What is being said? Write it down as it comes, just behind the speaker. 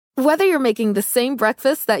Whether you're making the same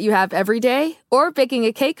breakfast that you have every day or baking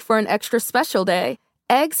a cake for an extra special day,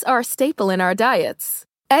 eggs are a staple in our diets.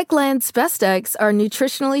 Eggland's best eggs are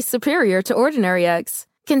nutritionally superior to ordinary eggs,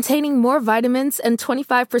 containing more vitamins and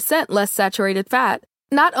 25% less saturated fat.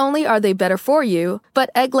 Not only are they better for you,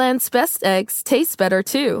 but Eggland's best eggs taste better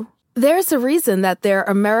too. There's a reason that they're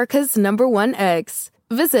America's #1 eggs.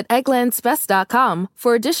 Visit egglandsbest.com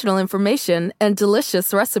for additional information and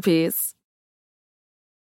delicious recipes.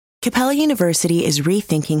 Capella University is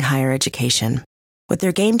rethinking higher education. With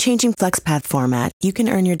their game-changing FlexPath format, you can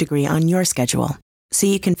earn your degree on your schedule, so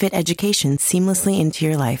you can fit education seamlessly into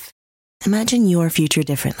your life. Imagine your future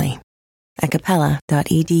differently at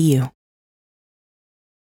capella.edu.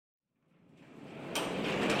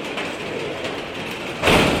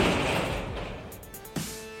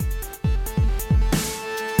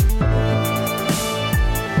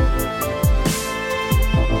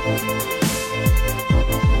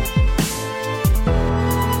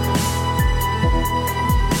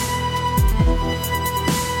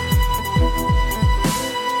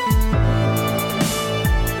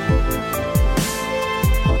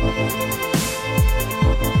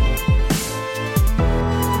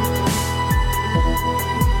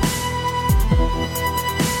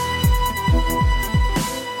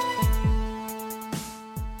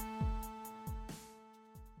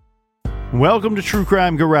 Welcome to True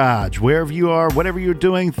Crime Garage. Wherever you are, whatever you're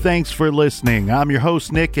doing, thanks for listening. I'm your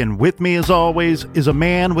host, Nick, and with me, as always, is a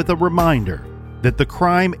man with a reminder that the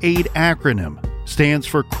Crime Aid acronym stands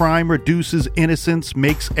for Crime Reduces Innocence,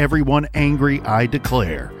 Makes Everyone Angry, I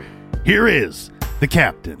Declare. Here is the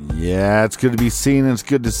captain. Yeah, it's good to be seen, and it's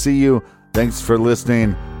good to see you. Thanks for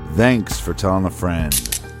listening. Thanks for telling a friend.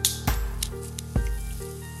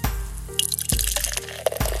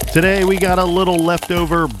 Today we got a little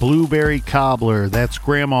leftover blueberry cobbler. That's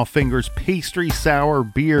Grandma Finger's pastry sour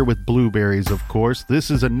beer with blueberries, of course.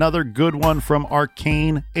 This is another good one from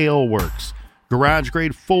Arcane Ale Works. Garage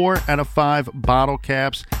grade 4 out of 5 bottle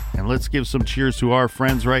caps. And let's give some cheers to our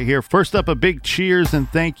friends right here. First up, a big cheers and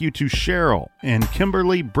thank you to Cheryl in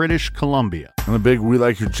Kimberley, British Columbia. And a big we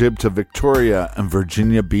like your jib to Victoria and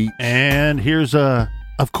Virginia Beach. And here's a,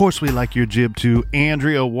 of course we like your jib to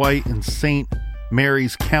Andrea White in St.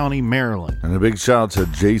 Mary's County, Maryland. And a big shout out to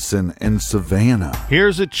Jason in Savannah.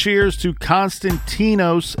 Here's a cheers to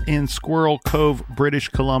Konstantinos in Squirrel Cove, British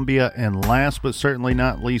Columbia. And last but certainly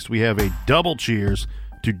not least, we have a double cheers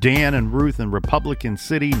to Dan and Ruth in Republican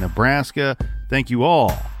City, Nebraska. Thank you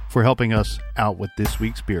all for helping us out with this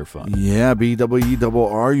week's beer fund. Yeah,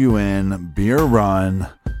 BWERUN Beer Run.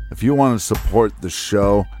 If you want to support the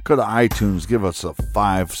show, go to iTunes, give us a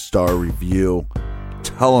 5-star review.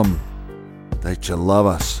 Tell them that you love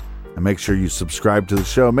us, and make sure you subscribe to the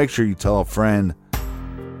show. Make sure you tell a friend.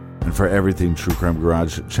 And for everything True Crime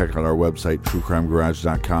Garage, check out our website,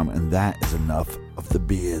 truecrimegarage.com. And that is enough of the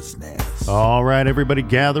business. All right, everybody,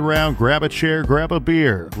 gather around, grab a chair, grab a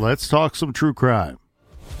beer. Let's talk some true crime.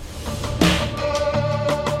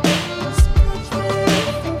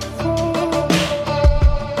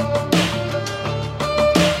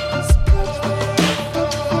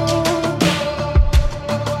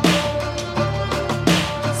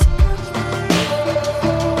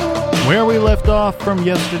 Where we left off from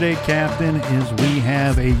yesterday, Captain, is we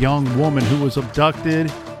have a young woman who was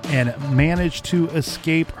abducted and managed to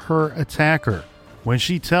escape her attacker. When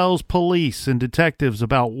she tells police and detectives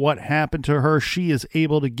about what happened to her, she is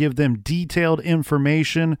able to give them detailed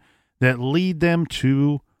information that lead them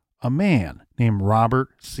to a man named Robert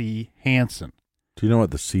C. Hansen. Do you know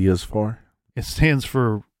what the C is for? It stands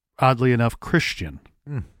for, oddly enough, Christian,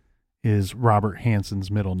 is Robert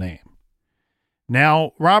Hansen's middle name.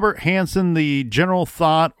 Now, Robert Hansen, the general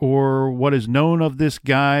thought or what is known of this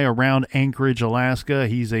guy around Anchorage, Alaska,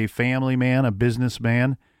 he's a family man, a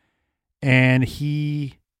businessman, and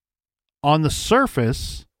he, on the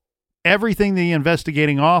surface, everything the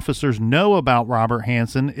investigating officers know about Robert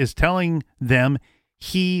Hansen is telling them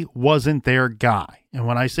he wasn't their guy. And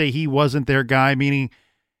when I say he wasn't their guy, meaning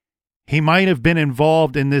he might have been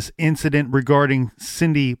involved in this incident regarding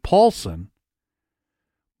Cindy Paulson,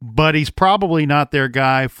 but he's probably not their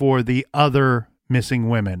guy for the other missing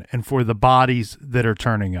women and for the bodies that are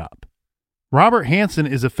turning up. Robert Hansen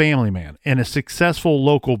is a family man and a successful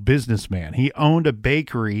local businessman. He owned a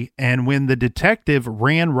bakery, and when the detective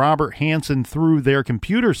ran Robert Hansen through their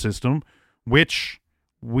computer system, which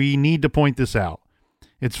we need to point this out,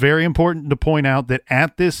 it's very important to point out that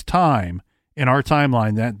at this time in our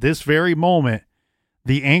timeline, that this very moment,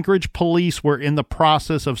 the Anchorage police were in the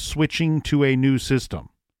process of switching to a new system.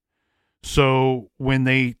 So when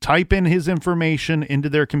they type in his information into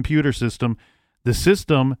their computer system, the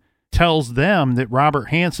system tells them that Robert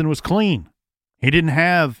Hansen was clean. He didn't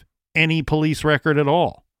have any police record at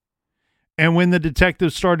all. And when the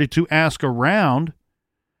detectives started to ask around,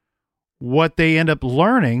 what they end up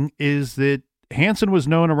learning is that Hansen was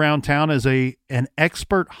known around town as an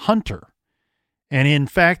expert hunter. And in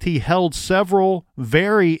fact, he held several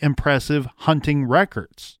very impressive hunting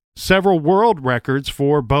records, several world records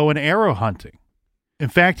for bow and arrow hunting. In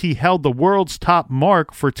fact, he held the world's top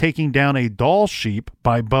mark for taking down a Dall sheep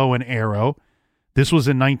by bow and arrow. This was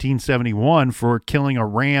in 1971 for killing a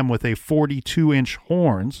ram with a 42-inch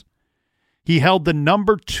horns. He held the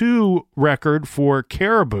number 2 record for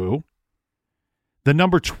caribou, the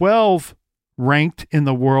number 12 ranked in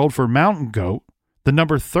the world for mountain goat, the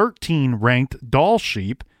number 13 ranked Dall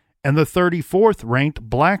sheep, and the 34th ranked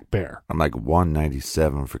black bear. I'm like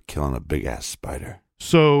 197 for killing a big-ass spider.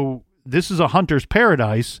 So this is a hunter's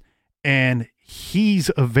paradise, and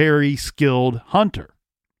he's a very skilled hunter.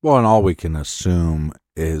 Well, and all we can assume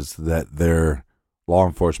is that their law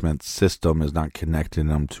enforcement system is not connecting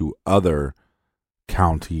them to other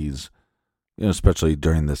counties, especially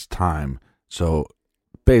during this time. So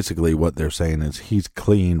basically what they're saying is he's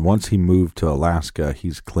clean. Once he moved to Alaska,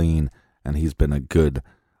 he's clean, and he's been a good,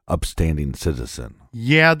 upstanding citizen.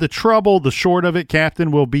 Yeah, the short of it,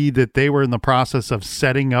 Captain, will be that they were in the process of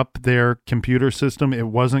setting up their computer system. It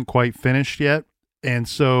wasn't quite finished yet, and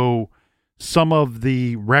so some of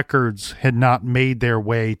the records had not made their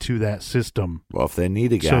way to that system. Well, if they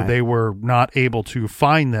need a guy. So they were not able to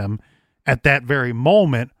find them at that very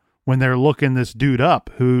moment when they're looking this dude up,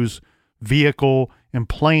 whose vehicle and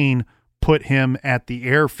plane put him at the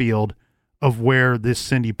airfield of where this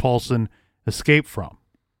Cindy Paulson escaped from.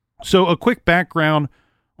 So a quick background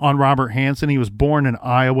on Robert Hansen. He was born in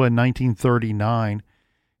Iowa in 1939.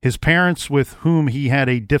 His parents, with whom he had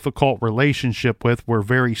a difficult relationship with, were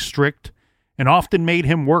very strict and often made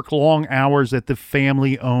him work long hours at the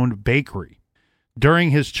family-owned bakery.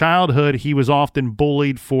 During his childhood, he was often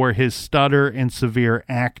bullied for his stutter and severe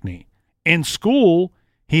acne. In school,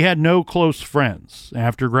 he had no close friends.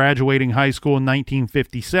 After graduating high school in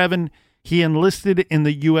 1957, he enlisted in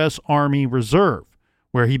the U.S. Army Reserve,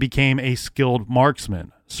 where he became a skilled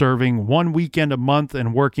marksman, serving 1 weekend a month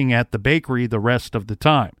and working at the bakery the rest of the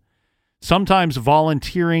time, sometimes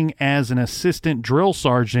volunteering as an assistant drill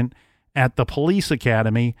sergeant at the police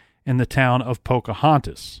academy in the town of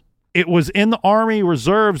Pocahontas. It was in the Army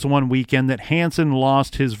Reserves one weekend that Hansen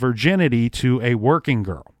lost his virginity to a working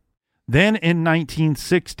girl. Then in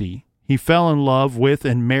 1960, he fell in love with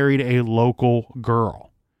and married a local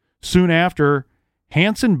girl. Soon after,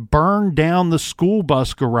 Hansen burned down the school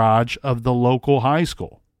bus garage of the local high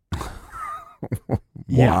school. Why?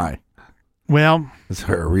 Yeah. Well, is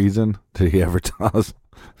there a reason? Did he ever tell us?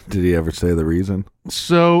 Did he ever say the reason?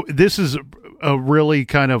 So this is a really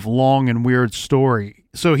kind of long and weird story.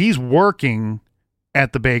 So he's working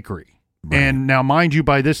at the bakery. Right. And now, mind you,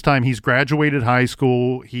 by this time, he's graduated high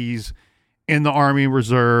school. He's in the Army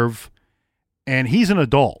Reserve. And he's an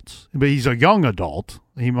adult, but he's a young adult.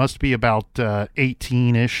 He must be about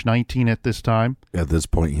 18-ish, 19 at this time. At this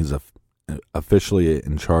point, he's officially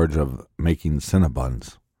in charge of making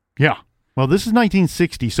Cinnabons. Yeah. Well, this is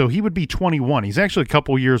 1960, so he would be 21. He's actually a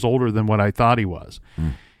couple years older than what I thought he was.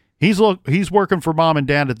 Mm. He's working for mom and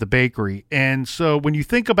dad at the bakery. And so when you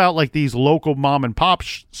think about like these local mom and pop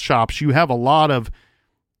shops, you have a lot of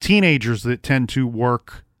teenagers that tend to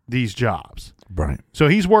work these jobs. Right. So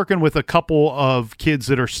he's working with a couple of kids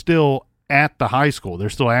that are still at the high school. They're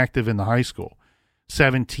still active in the high school,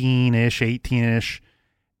 17-ish, 18-ish.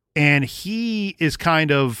 And he is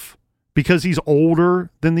kind of, because he's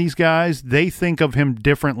older than these guys, they think of him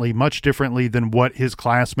differently, much differently than what his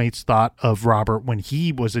classmates thought of Robert when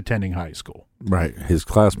he was attending high school. Right. His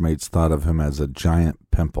classmates thought of him as a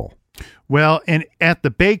giant pimple. Well, and at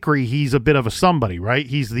the bakery, he's a bit of a somebody, right?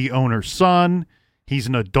 He's the owner's son. He's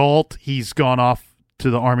an adult. He's gone off to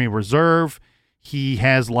the Army Reserve. He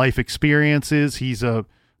has life experiences. He's a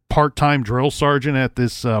part-time drill sergeant at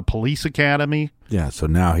this police academy. Yeah, so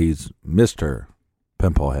now he's Mr.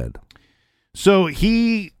 Pimplehead. So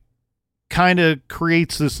he kind of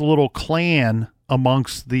creates this little clan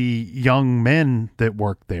amongst the young men that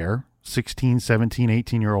work there, 16, 17,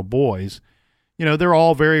 18-year-old boys. You know, they're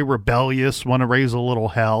all very rebellious, want to raise a little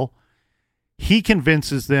hell. He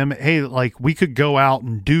convinces them, hey, like, we could go out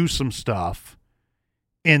and do some stuff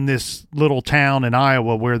in this little town in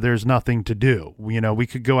Iowa where there's nothing to do. You know, we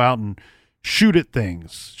could go out and shoot at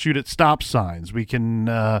things, shoot at stop signs. We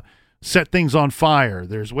can set things on fire.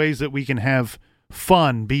 There's ways that we can have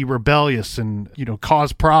fun, be rebellious, and, you know,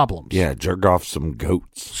 cause problems. Yeah, jerk off some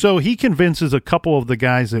goats. So he convinces a couple of the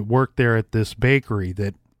guys that work there at this bakery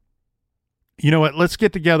that, you know what, let's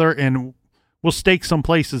get together and we'll stake some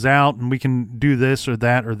places out and we can do this or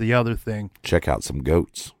that or the other thing. Check out some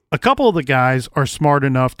goats. A couple of the guys are smart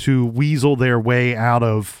enough to weasel their way out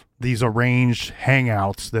of these arranged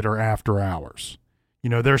hangouts that are after hours. You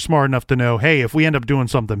know, they're smart enough to know, hey, if we end up doing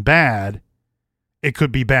something bad, it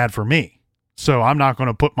could be bad for me. So I'm not going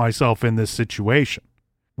to put myself in this situation.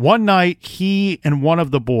 One night, he and one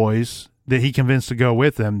of the boys that he convinced to go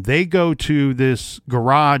with him, they go to this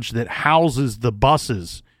garage that houses the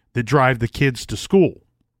buses that drive the kids to school.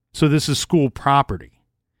 So this is school property.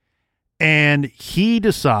 And he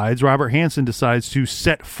decides, Robert Hansen decides to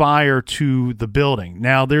set fire to the building.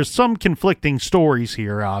 Now, there's some conflicting stories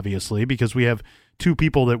here, obviously, because we have two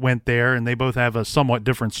people that went there and they both have a somewhat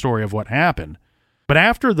different story of what happened. But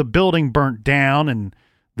after the building burnt down and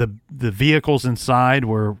the vehicles inside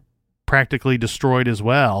were practically destroyed as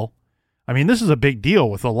well, I mean, this is a big deal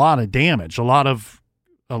with a lot of damage, a lot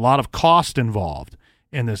of cost involved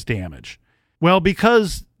in this damage. Well,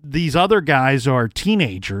 because these other guys are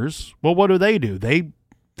teenagers, well, what do?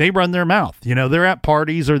 They run their mouth. You know, they're at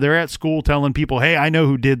parties or they're at school telling people, hey, I know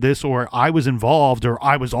who did this, or I was involved, or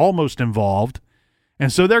I was almost involved.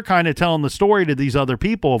 And so they're kind of telling the story to these other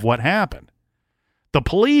people of what happened. The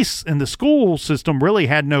police and the school system really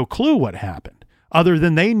had no clue what happened, other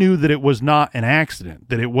than they knew that it was not an accident,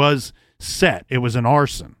 that it was set, it was an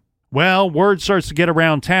arson. Well, word starts to get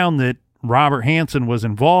around town that Robert Hansen was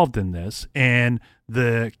involved in this, and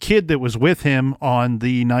the kid that was with him on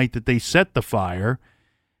the night that they set the fire,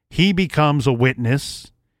 he becomes a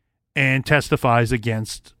witness and testifies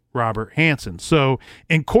against Robert Hansen. So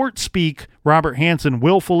in court speak, Robert Hansen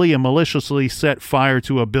willfully and maliciously set fire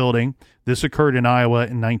to a building. This occurred in Iowa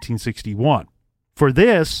in 1961. For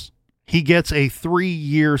this, he gets a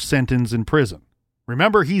 3-year sentence in prison.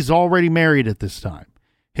 Remember, he's already married at this time.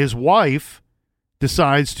 His wife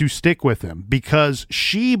decides to stick with him because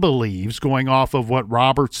she believes, going off of what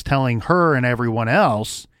Robert's telling her and everyone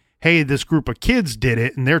else, hey, this group of kids did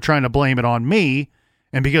it and they're trying to blame it on me.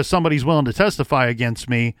 And because somebody's willing to testify against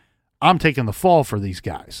me, I'm taking the fall for these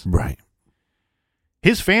guys. Right.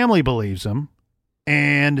 His family believes him,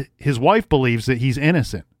 and his wife believes that he's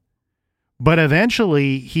innocent. But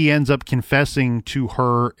eventually, he ends up confessing to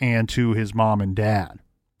her and to his mom and dad.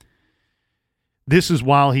 This is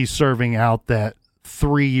while he's serving out that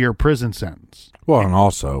 3-year prison sentence. Well, and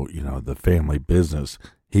also, you know, the family business,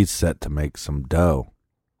 he's set to make some dough.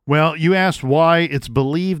 Well, you asked why. It's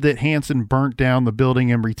believed that Hansen burnt down the building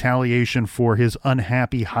in retaliation for his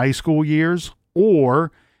unhappy high school years,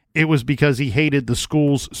 or it was because he hated the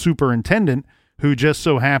school's superintendent, who just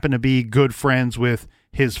so happened to be good friends with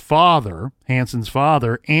his father, Hansen's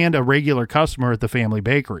father, and a regular customer at the family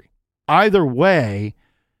bakery. Either way,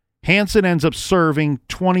 Hansen ends up serving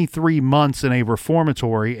 23 months in a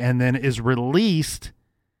reformatory and then is released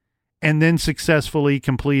and then successfully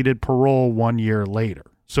completed parole 1 year later.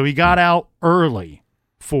 So he got out early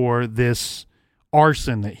for this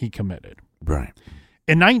arson that he committed. Right.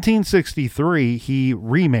 In 1963, he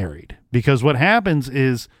remarried because what happens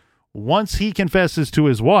is once he confesses to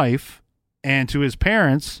his wife and to his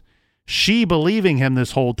parents, she believing him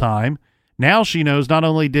this whole time, now she knows not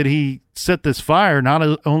only did he set this fire,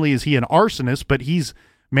 not only is he an arsonist, but he's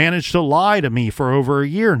managed to lie to me for over a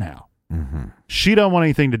year now. Mm-hmm. She don't want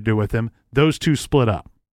anything to do with him. Those two split up.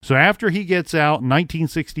 So after he gets out in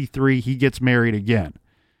 1963, he gets married again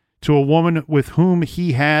to a woman with whom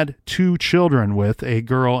he had 2 children with, a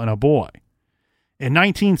girl and a boy. In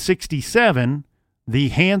 1967, the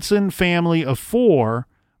Hansen family of 4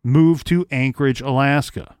 moved to Anchorage,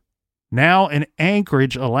 Alaska. Now in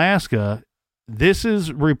Anchorage, Alaska, this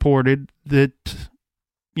is reported that,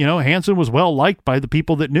 you know, Hansen was well liked by the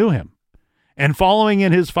people that knew him. And following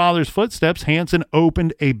in his father's footsteps, Hansen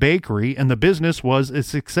opened a bakery, and the business was a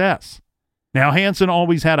success. Now, Hansen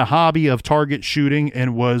always had a hobby of target shooting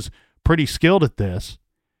and was pretty skilled at this.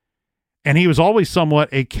 And he was always somewhat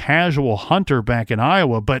a casual hunter back in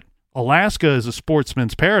Iowa, but Alaska is a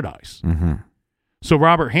sportsman's paradise. Mm-hmm. So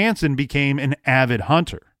Robert Hansen became an avid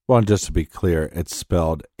hunter. Well, and just to be clear, it's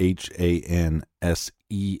spelled Hansen,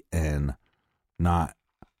 not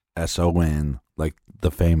SON, like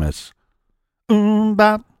the famous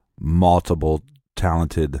multiple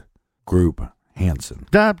talented group Hansen.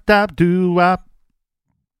 Dop, dop, doo, wop.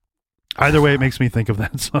 Either way, it makes me think of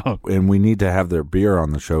that song. And we need to have their beer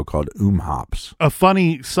on the show called Hops. A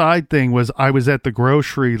funny side thing was I was at the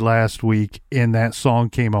grocery last week and that song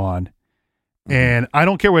came on. And I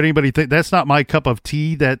don't care what anybody thinks. That's not my cup of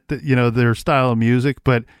tea, that, you know, their style of music.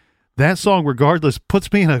 But that song, regardless,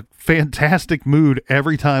 puts me in a fantastic mood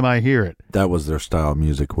every time I hear it. That was their style of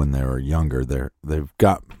music when they were younger. They've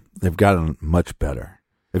got They've gotten much better.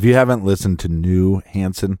 If you haven't listened to new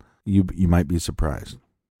Hansen, you might be surprised.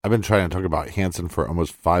 I've been trying to talk about Hansen for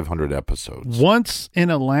almost 500 episodes. Once in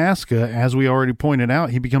Alaska, as we already pointed out,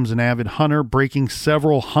 he becomes an avid hunter, breaking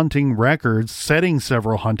several hunting records, setting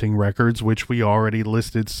several hunting records, which we already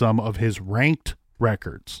listed some of his ranked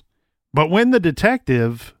records. But when the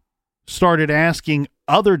detective started asking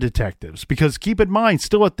other detectives, because keep in mind,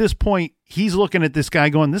 still at this point, he's looking at this guy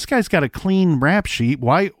going, this guy's got a clean rap sheet.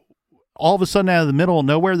 Why all of a sudden out of the middle of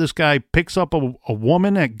nowhere, this guy picks up a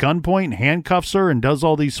woman at gunpoint and handcuffs her and does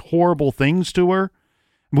all these horrible things to her?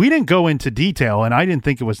 We didn't go into detail, and I didn't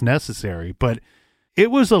think it was necessary, but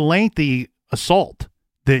it was a lengthy assault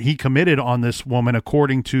that he committed on this woman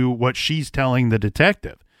according to what she's telling the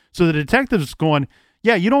detective. So the detective's going,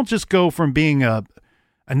 yeah, you don't just go from being a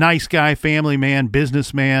nice guy, family man,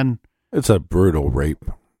 businessman. It's a brutal rape.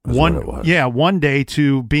 One day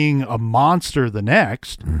to being a monster the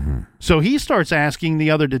next. Mm-hmm. So he starts asking the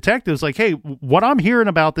other detectives, like, hey, what I'm hearing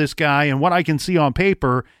about this guy and what I can see on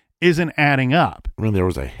paper isn't adding up. I mean, there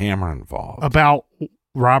was a hammer involved. About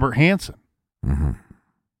Robert Hansen. Mm-hmm.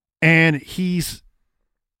 And he's,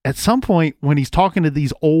 at some point, when he's talking to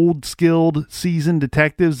these old, skilled, seasoned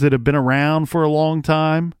detectives that have been around for a long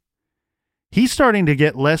time, he's starting to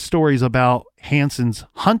get less stories about Hansen's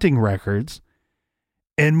hunting records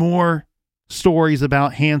and more stories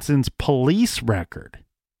about Hansen's police record,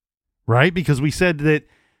 right? Because we said that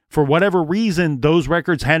for whatever reason, those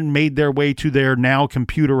records hadn't made their way to their now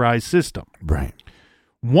computerized system. Right.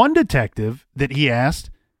 One detective that he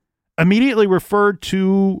asked immediately referred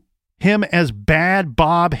to him as Bad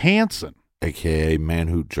Bob Hansen, a.k.a. man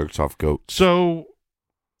who jerks off goats. So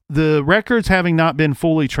the records, having not been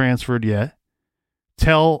fully transferred yet,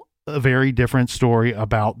 tell a very different story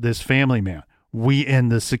about this family man. We and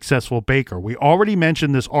the successful baker. We already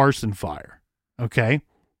mentioned this arson fire, okay?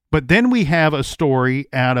 But then we have a story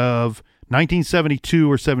out of 1972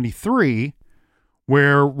 or 73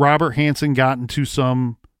 where Robert Hansen got into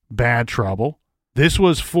some bad trouble. This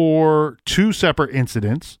was for two separate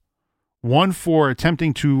incidents, one for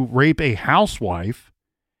attempting to rape a housewife,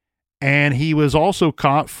 and he was also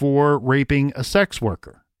caught for raping a sex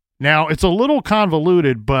worker. Now, it's a little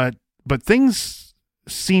convoluted, but things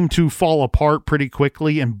seem to fall apart pretty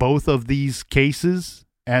quickly in both of these cases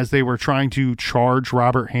as they were trying to charge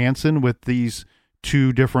Robert Hansen with these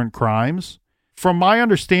two different crimes. From my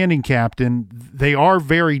understanding, Captain, they are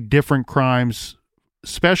very different crimes,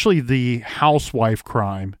 especially the housewife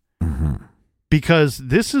crime, because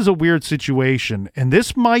this is a weird situation, and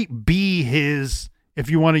this might be his, if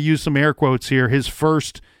you want to use some air quotes here, his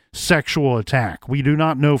first sexual attack. We do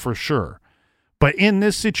not know for sure. But in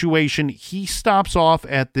this situation, he stops off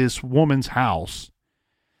at this woman's house,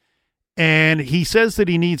 and he says that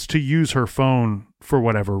he needs to use her phone for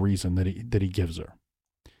whatever reason that he gives her.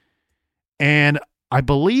 And I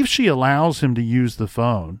believe she allows him to use the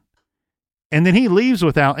phone, and then he leaves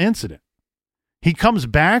without incident. He comes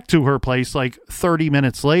back to her place like 30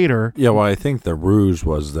 minutes later. Yeah, well, I think the ruse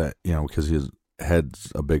was that, because his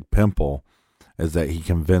head's a big pimple, is that he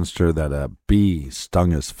convinced her that a bee stung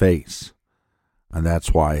his face. And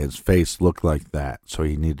that's why his face looked like that. So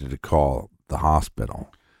he needed to call the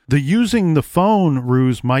hospital. The using the phone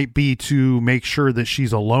ruse might be to make sure that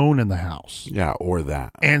she's alone in the house. Yeah, or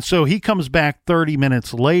that. And so he comes back 30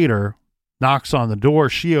 minutes later, knocks on the door.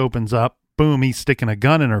 She opens up. Boom, he's sticking a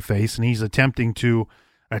gun in her face, and he's attempting to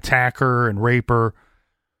attack her and rape her.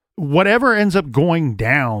 Whatever ends up going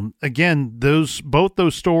down, again, both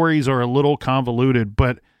those stories are a little convoluted,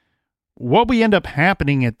 but what we end up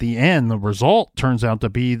happening at the end, the result turns out to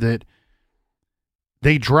be that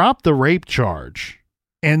they drop the rape charge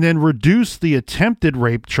and then reduce the attempted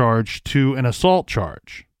rape charge to an assault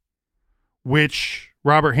charge, which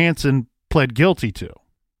Robert Hansen pled guilty to.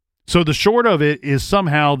 So the short of it is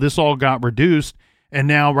somehow this all got reduced, and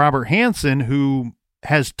now Robert Hansen, who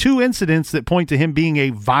has two incidents that point to him being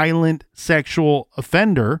a violent sexual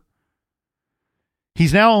offender,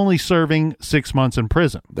 he's now only serving 6 months in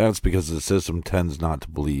prison. That's because the system tends not to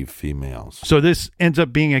believe females. So this ends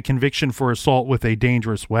up being a conviction for assault with a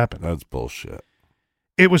dangerous weapon. That's bullshit.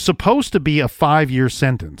 It was supposed to be a 5-year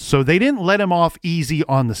sentence, so they didn't let him off easy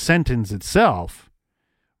on the sentence itself,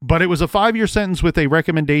 but it was a 5-year sentence with a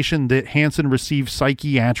recommendation that Hansen receive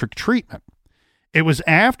psychiatric treatment. It was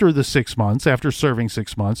after the 6 months, after serving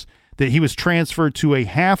 6 months, that he was transferred to a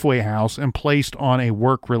halfway house and placed on a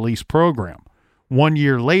work release program. 1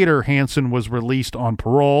 year later, Hansen was released on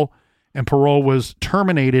parole, and parole was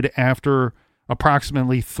terminated after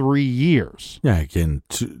approximately 3 years. Yeah, again,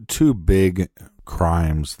 two big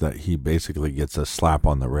crimes that he basically gets a slap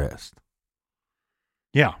on the wrist.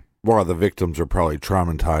 Yeah. Well, the victims are probably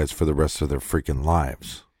traumatized for the rest of their freaking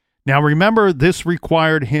lives. Now, remember, this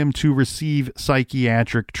required him to receive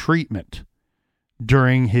psychiatric treatment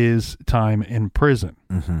during his time in prison.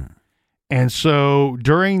 Mm-hmm. And so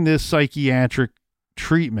during this psychiatric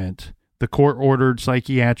treatment, the court-ordered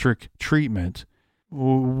psychiatric treatment,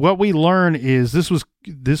 what we learn is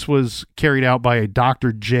this was carried out by a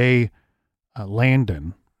Dr. J.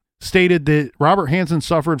 Landon, stated that Robert Hansen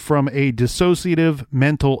suffered from a dissociative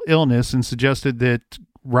mental illness and suggested that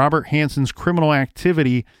Robert Hansen's criminal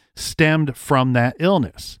activity stemmed from that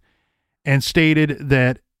illness, and stated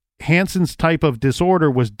that Hansen's type of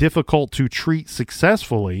disorder was difficult to treat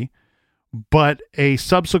successfully, but a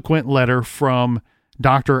subsequent letter from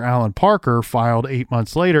Dr. Alan Parker, filed 8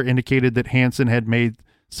 months later, indicated that Hansen had made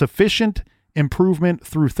sufficient improvement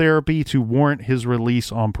through therapy to warrant his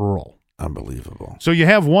release on parole. Unbelievable. So you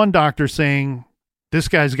have one doctor saying, this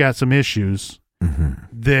guy's got some issues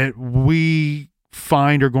that we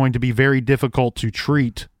find are going to be very difficult to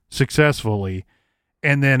treat successfully.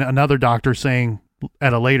 And then another doctor saying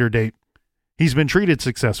at a later date, he's been treated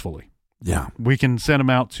successfully. Yeah. We can send him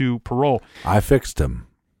out to parole. I fixed him.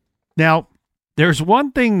 Now, there's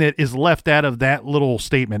one thing that is left out of that little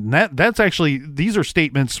statement. And that's actually, these are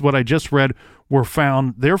statements, what I just read were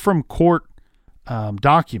found, they're from court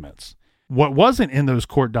documents. What wasn't in those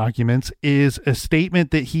court documents is a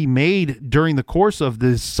statement that he made during the course of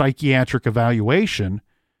this psychiatric evaluation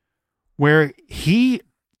where he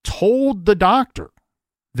told the doctor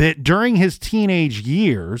that during his teenage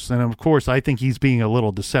years, and of course I think he's being a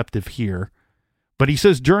little deceptive here, but he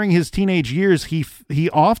says during his teenage years, he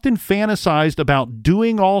often fantasized about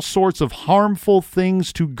doing all sorts of harmful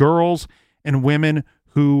things to girls and women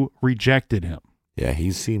who rejected him. Yeah,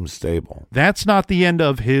 he seems stable. That's not the end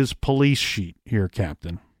of his police sheet here,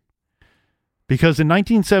 Captain. Because in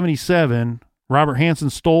 1977, Robert Hansen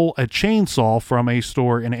stole a chainsaw from a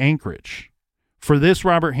store in Anchorage. For this,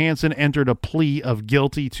 Robert Hansen entered a plea of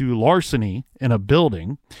guilty to larceny in a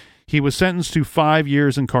building. He was sentenced to 5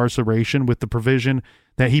 years incarceration with the provision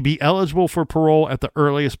that he be eligible for parole at the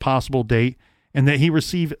earliest possible date and that he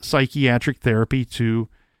receive psychiatric therapy to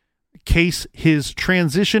case his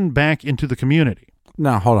transition back into the community.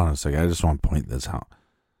 Now, hold on a second. I just want to point this out.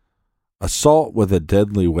 Assault with a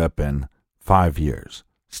deadly weapon, 5 years.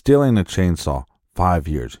 Stealing a chainsaw, 5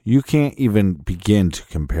 years. You can't even begin to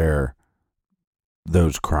compare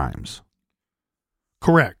those crimes.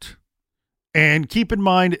 Correct. And keep in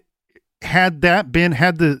mind, had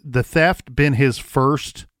the theft been his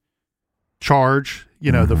first charge,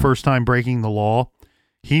 the first time breaking the law,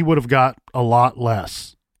 he would have got a lot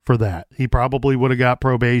less for that. He probably would have got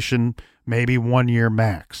probation, maybe 1 year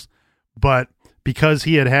max. But because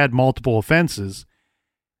he had multiple offenses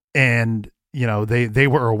and, they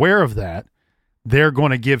were aware of that, they're going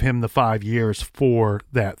to give him the 5 years for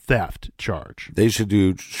that theft charge. They should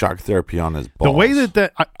do shock therapy on his balls. The way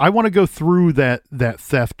that I want to go through that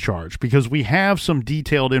theft charge because we have some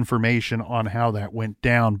detailed information on how that went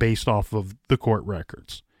down based off of the court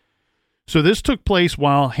records. So this took place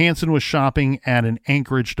while Hansen was shopping at an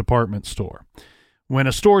Anchorage department store when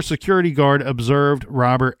a store security guard observed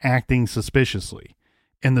Robert acting suspiciously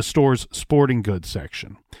in the store's sporting goods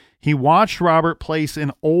section. He watched Robert place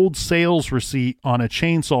an old sales receipt on a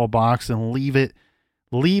chainsaw box and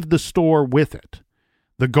leave the store with it.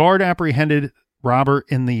 The guard apprehended Robert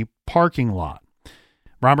in the parking lot.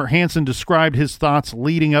 Robert Hansen described his thoughts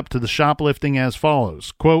leading up to the shoplifting as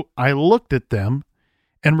follows, quote, "I looked at them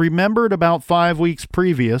and remembered about 5 weeks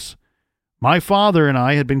previous, my father and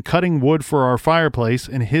I had been cutting wood for our fireplace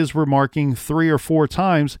and his remarking 3 or 4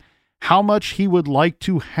 times how much he would like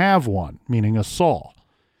to have one," meaning a saw.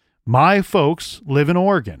 "My folks live in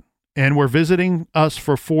Oregon and were visiting us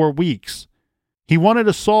for 4 weeks. He wanted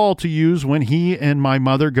a saw to use when he and my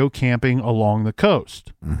mother go camping along the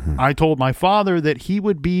coast. I told my father that he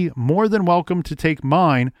would be more than welcome to take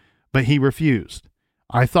mine, but he refused.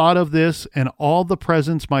 I thought of this and all the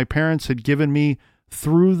presents my parents had given me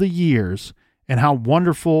through the years and how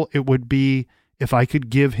wonderful it would be if I could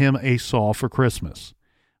give him a saw for Christmas.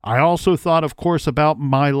 I also thought, of course, about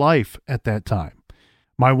my life at that time.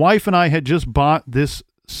 My wife and I had just bought this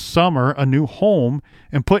summer a new home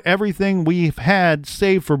and put everything we've had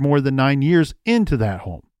saved for more than 9 years into that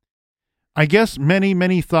home. I guess many,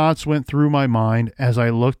 many thoughts went through my mind as I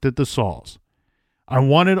looked at the saws. I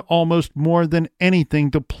wanted almost more than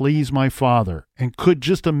anything to please my father and could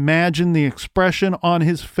just imagine the expression on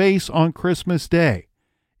his face on Christmas Day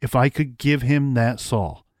if I could give him that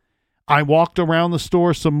saw. I walked around the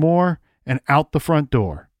store some more and out the front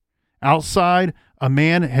door. Outside, a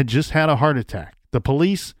man had just had a heart attack. The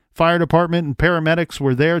police fire department and paramedics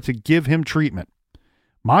were there to give him treatment.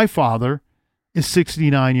 My father is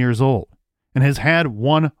 69 years old and has had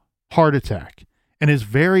one heart attack and is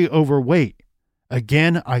very overweight.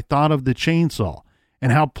 Again, I thought of the chainsaw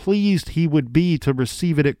and how pleased he would be to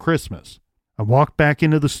receive it at Christmas. I walked back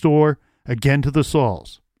into the store, again to the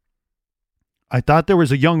saws. I thought there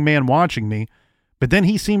was a young man watching me, but then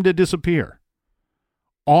he seemed to disappear.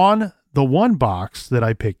 On the one box that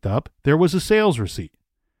I picked up, there was a sales receipt.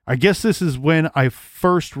 I guess this is when I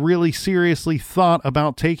first really seriously thought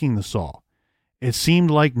about taking the saw. It seemed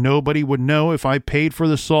like nobody would know if I paid for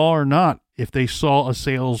the saw or not if they saw a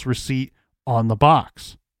sales receipt on the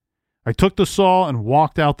box. I took the saw and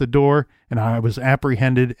walked out the door, and I was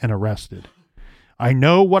apprehended and arrested. I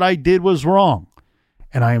know what I did was wrong,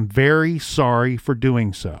 and I am very sorry for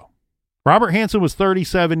doing so. Robert Hansen was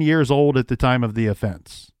 37 years old at the time of the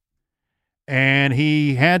offense, and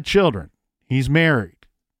he had children. He's married.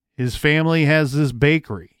 His family has this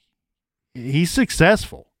bakery. He's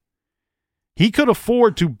successful. He could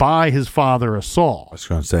afford to buy his father a saw. I was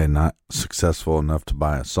going to say, not successful enough to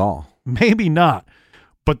buy a saw. Maybe not.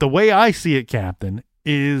 But the way I see it, Captain,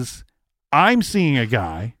 is I'm seeing a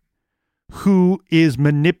guy who is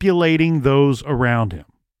manipulating those around him.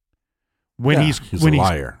 He's a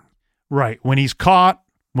liar. Right. When he's caught,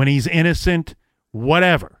 when he's innocent,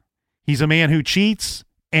 whatever. He's a man who cheats,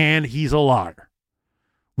 and he's a liar.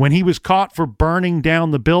 When he was caught for burning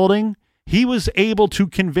down the building, he was able to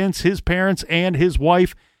convince his parents and his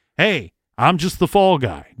wife, hey, I'm just the fall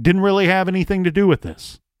guy. Didn't really have anything to do with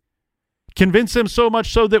this. Convinced them so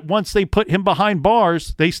much so that once they put him behind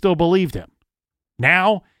bars, they still believed him.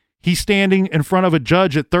 Now, he's standing in front of a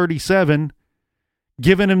judge at 37,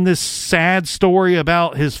 giving him this sad story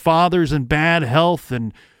about his father's in bad health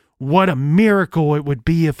and what a miracle it would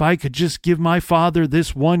be if I could just give my father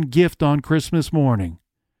this one gift on Christmas morning.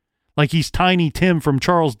 Like he's Tiny Tim from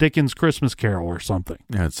Charles Dickens' Christmas Carol or something.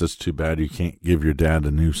 Yeah, it's just too bad you can't give your dad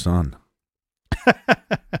a new son.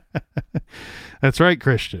 That's right,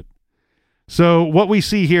 Christian. So what we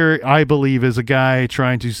see here, I believe, is a guy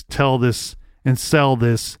trying to tell this and sell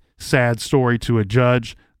this sad story to a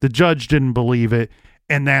judge. The judge didn't believe it,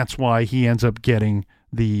 and that's why he ends up getting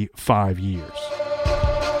the 5 years.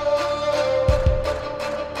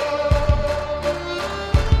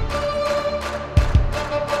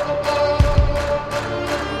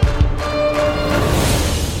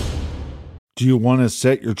 Do you want to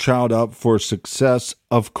set your child up for success?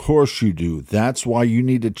 Of course you do. That's why you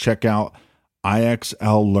need to check out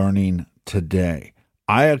IXL Learning today.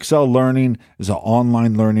 IXL Learning is an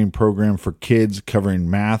online learning program for kids covering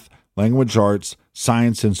math, language arts,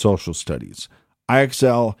 science, and social studies.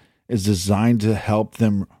 IXL is designed to help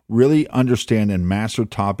them really understand and master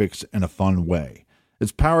topics in a fun way.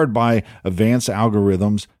 It's powered by advanced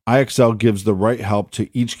algorithms. IXL gives the right help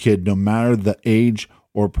to each kid no matter the age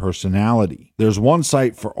or personality. There's one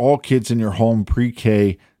site for all kids in your home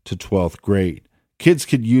pre-K to 12th grade. Kids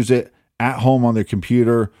could use it at home on their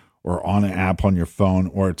computer or on an app on your phone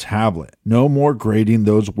or a tablet. No more grading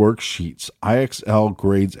those worksheets. IXL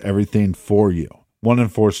grades everything for you. 1 in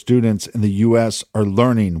 4 students in the U.S. are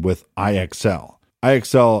learning with IXL.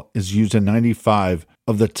 IXL is used in 95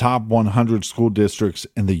 of the top 100 school districts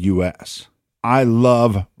in the U.S. I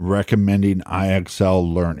love recommending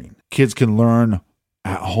IXL Learning. Kids can learn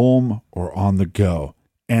at home or on the go.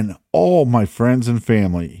 And all my friends and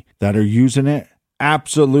family that are using it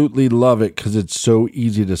absolutely love it because it's so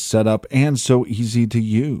easy to set up and so easy to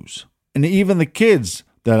use. And even the kids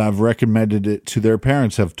that I've recommended it to their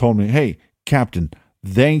parents have told me, hey, Captain,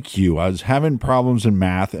 thank you. I was having problems in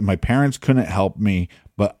math and my parents couldn't help me,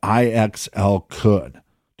 but IXL could.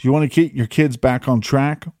 Do you want to get your kids back on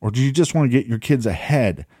track, or do you just want to get your kids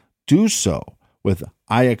ahead? Do so with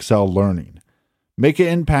IXL Learning. Make an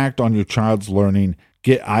impact on your child's learning.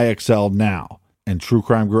 Get IXL now. And True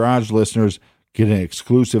Crime Garage listeners get an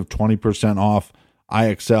exclusive 20% off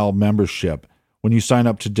IXL membership when you sign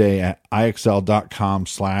up today at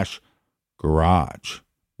IXL.com/garage.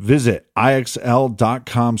 Visit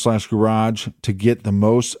IXL.com/garage to get the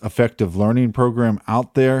most effective learning program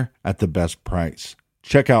out there at the best price.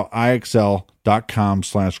 Check out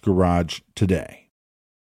IXL.com/garage today.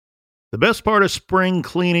 The best part of spring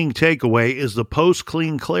cleaning takeaway is the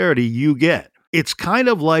post-clean clarity you get. It's kind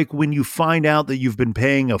of like when you find out that you've been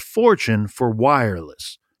paying a fortune for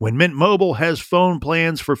wireless. When Mint Mobile has phone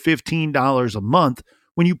plans for $15 a month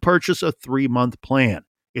when you purchase a 3-month plan.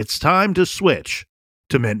 It's time to switch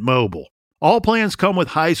to Mint Mobile. All plans come with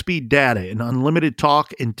high-speed data and unlimited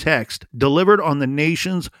talk and text delivered on the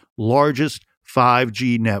nation's largest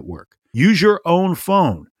 5G network. Use your own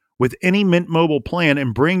phone with any Mint Mobile plan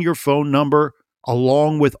and bring your phone number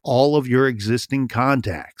along with all of your existing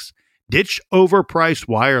contacts. Ditch overpriced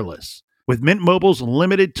wireless with Mint Mobile's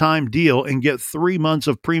limited time deal and get 3 months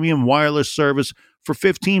of premium wireless service for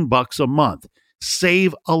 $15 a month.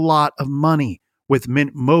 Save a lot of money with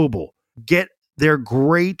Mint Mobile. Get their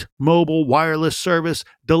great mobile wireless service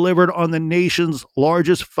delivered on the nation's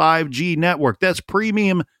largest 5G network. That's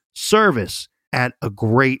premium service at a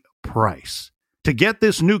great price. To get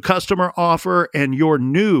this new customer offer and your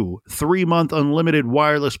new 3-month unlimited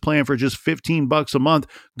wireless plan for just $15 a month,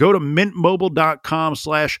 go to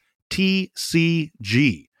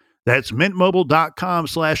mintmobile.com/TCG. That's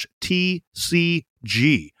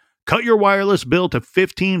mintmobile.com/TCG. Cut your wireless bill to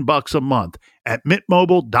 $15 a month at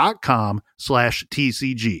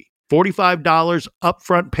mintmobile.com/TCG. $45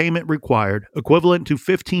 upfront payment required, equivalent to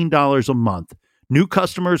 $15 a month. New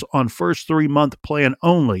customers on first 3-month plan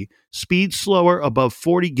only. Speed slower above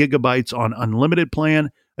 40 gigabytes on unlimited plan.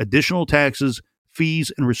 Additional taxes,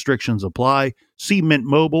 fees, and restrictions apply. See Mint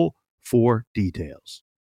Mobile for details.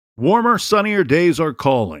 Warmer, sunnier days are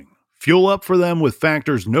calling. Fuel up for them with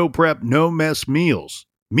Factor's no prep, no mess meals.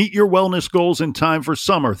 Meet your wellness goals in time for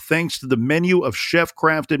summer thanks to the menu of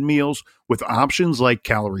chef-crafted meals with options like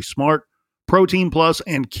Calorie Smart, Protein Plus,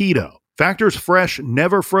 and Keto. Factor's fresh,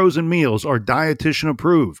 never frozen meals are dietitian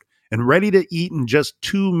approved and ready to eat in just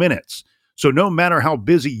 2 minutes. So no matter how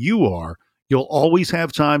busy you are, you'll always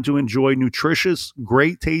have time to enjoy nutritious,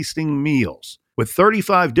 great tasting meals. With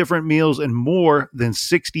 35 different meals and more than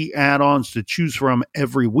 60 add-ons to choose from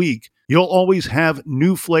every week, you'll always have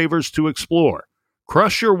new flavors to explore.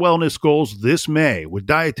 Crush your wellness goals this May with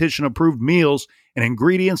dietitian approved meals and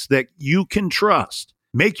ingredients that you can trust.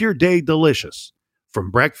 Make your day delicious. From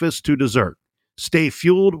breakfast to dessert, stay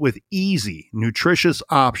fueled with easy, nutritious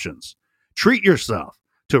options. Treat yourself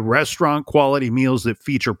to restaurant-quality meals that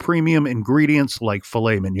feature premium ingredients like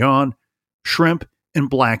filet mignon, shrimp, and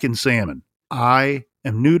blackened salmon. I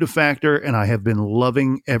am new to Factor, and I have been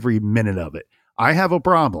loving every minute of it. I have a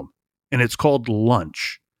problem, and it's called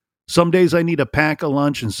lunch. Some days I need to pack a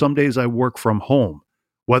lunch, and some days I work from home.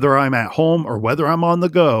 Whether I'm at home or whether I'm on the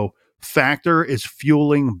go, Factor is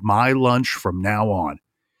fueling my lunch from now on.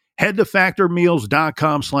 Head to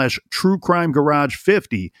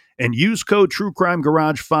factormeals.com/truecrimegarage50 and use code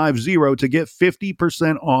truecrimegarage50 to get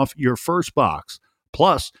 50% off your first box,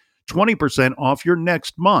 plus 20% off your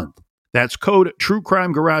next month. That's code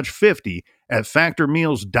truecrimegarage50 at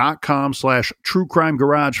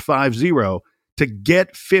factormeals.com/truecrimegarage50 to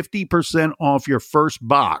get 50% off your first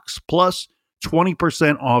box, plus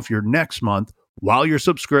 20% off your next month while your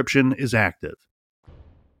subscription is active.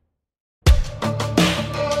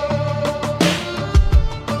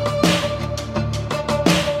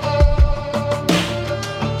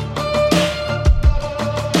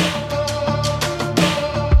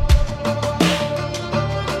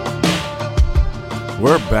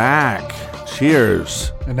 We're back.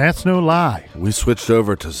 Cheers. And that's no lie. We switched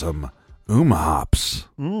over to some hops.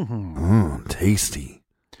 Mm-hmm. Tasty.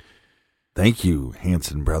 Thank you,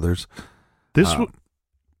 Hanson Brothers. Go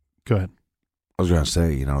ahead. I was going to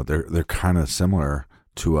say, they're kind of similar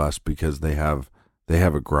to us because they have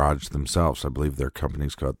a garage themselves. I believe their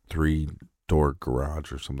company's got 3-door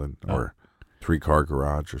garage or something, or 3-car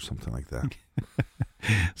garage or something like that.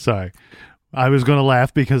 Sorry. I was going to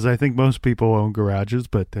laugh because I think most people own garages,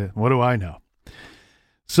 but what do I know?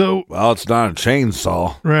 So, well, it's not a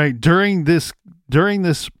chainsaw. Right. During this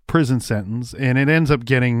prison sentence, and it ends up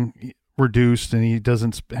getting reduced and he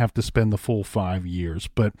doesn't have to spend the full 5 years.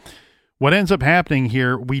 But what ends up happening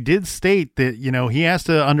here, we did state that, he has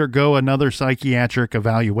to undergo another psychiatric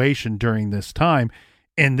evaluation during this time.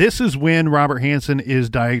 And this is when Robert Hansen is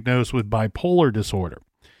diagnosed with bipolar disorder.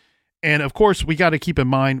 And of course, we got to keep in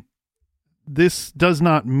mind, this does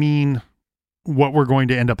not mean what we're going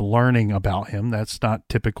to end up learning about him. That's not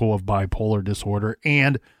typical of bipolar disorder.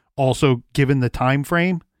 And also, given the time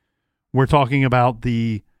frame, we're talking about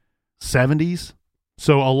the 70s.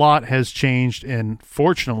 So a lot has changed, and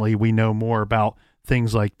fortunately, we know more about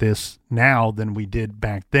things like this now than we did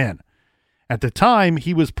back then. At the time,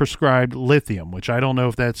 he was prescribed lithium, which I don't know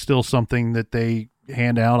if that's still something that they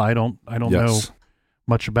hand out. I don't know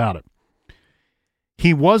much about it.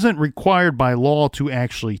 He wasn't required by law to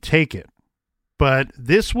actually take it, but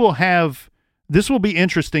this will be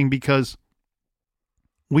interesting because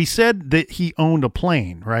we said that he owned a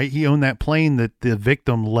plane, right? He owned that plane that the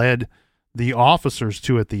victim led the officers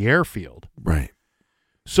to at the airfield. Right.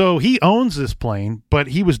 So he owns this plane, but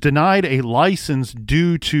he was denied a license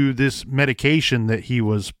due to this medication that he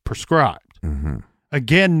was prescribed. Mm-hmm.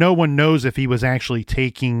 Again, no one knows if he was actually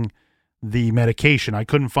taking the medication. I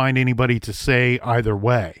couldn't find anybody to say either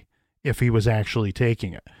way if he was actually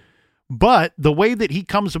taking it. But the way that he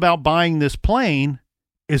comes about buying this plane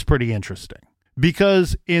is pretty interesting,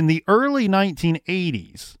 because in the early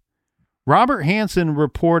 1980s, Robert Hansen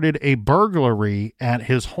reported a burglary at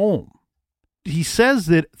his home. He says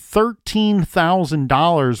that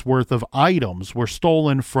 $13,000 worth of items were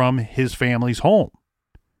stolen from his family's home.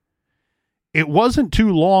 It wasn't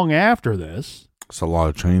too long after this. It's a lot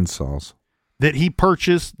of chainsaws. That he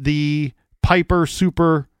purchased the Piper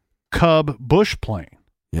Super Cub Bush plane.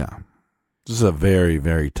 Yeah. This is a very,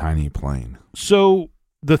 very tiny plane. So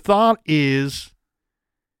the thought is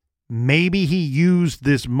maybe he used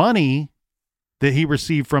this money that he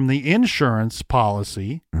received from the insurance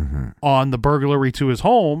policy on the burglary to his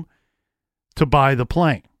home to buy the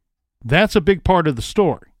plane. That's a big part of the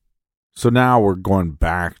story. So now we're going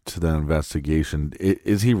back to the investigation.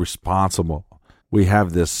 Is he responsible? We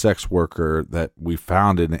have this sex worker that we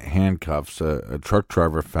found in handcuffs, a truck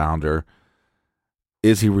driver found her.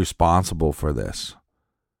 Is he responsible for this?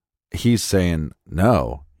 He's saying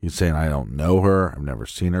no. He's saying, I don't know her. I've never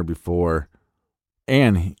seen her before.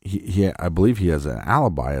 And he I believe he has an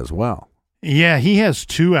alibi as well. Yeah, he has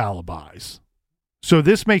 2 alibis. So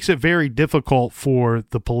this makes it very difficult for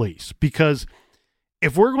the police, because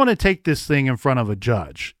if we're going to take this thing in front of a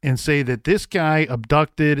judge and say that this guy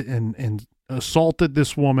abducted and assaulted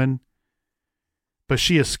this woman, but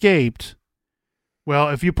she escaped, well,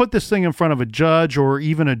 if you put this thing in front of a judge or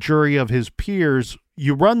even a jury of his peers,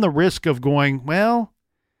 you run the risk of going, well,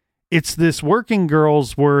 it's this working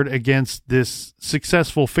girl's word against this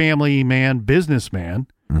successful family man, businessman,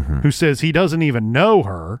 who says he doesn't even know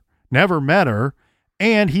her, never met her,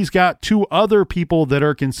 and he's got 2 other people that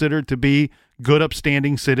are considered to be good,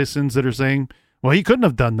 upstanding citizens that are saying, well, he couldn't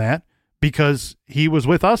have done that because he was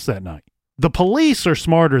with us that night. The police are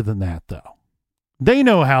smarter than that, though. They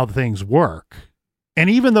know how things work. And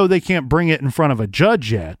even though they can't bring it in front of a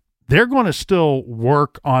judge yet, they're going to still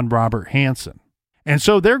work on Robert Hansen. And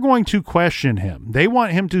so they're going to question him. They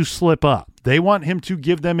want him to slip up. They want him to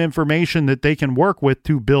give them information that they can work with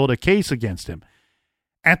to build a case against him.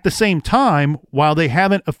 At the same time, while they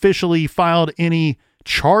haven't officially filed any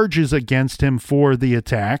charges against him for the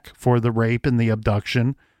attack, for the rape and the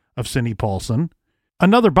abduction of Cindy Paulson,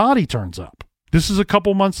 another body turns up. This is a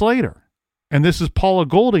couple months later. And this is Paula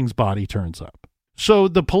Golding's body turns up. So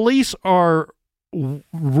the police are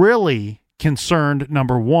really concerned,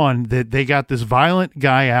 number one, that they got this violent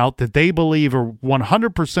guy out that they believe are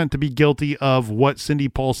 100% to be guilty of what Cindy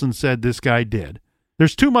Paulson said this guy did.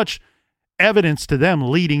 There's too much evidence to them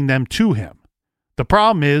leading them to him. The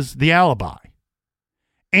problem is the alibi.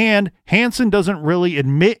 And Hansen doesn't really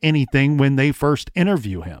admit anything when they first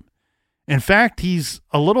interview him. In fact, he's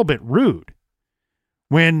a little bit rude.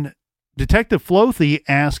 When Detective Floethy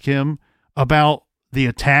asked him about the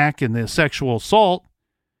attack and the sexual assault,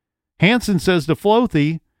 Hansen says to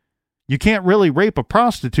Floethy, you can't really rape a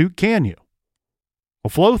prostitute, can you? Well,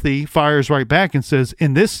 Floethy fires right back and says,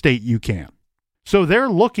 in this state, you can. So they're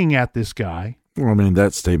looking at this guy. Well, I mean,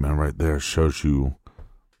 that statement right there shows you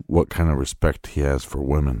what kind of respect he has for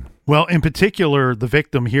women. Well, in particular, the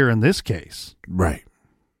victim here in this case. Right.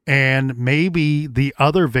 And maybe the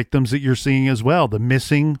other victims that you're seeing as well, the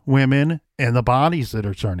missing women and the bodies that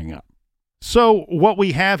are turning up. So what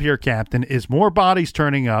we have here, Captain, is more bodies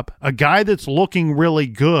turning up, a guy that's looking really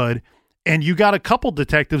good, and you got a couple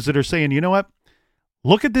detectives that are saying, you know what?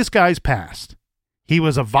 Look at this guy's past. He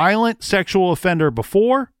was a violent sexual offender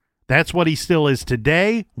before. That's what he still is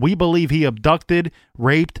today. We believe he abducted,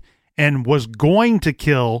 raped, and was going to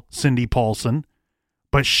kill Cindy Paulson,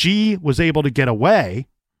 but she was able to get away.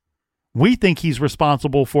 We think he's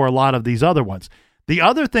responsible for a lot of these other ones. The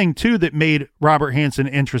other thing, too, that made Robert Hansen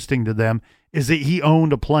interesting to them is that he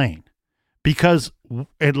owned a plane, because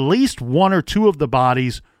at least 1 or 2 of the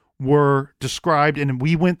bodies were described, and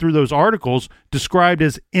we went through those articles, described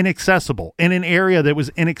as inaccessible, in an area that was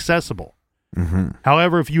inaccessible.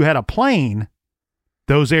 However, if you had a plane,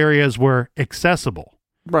 those areas were accessible.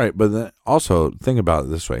 Right, but then also think about it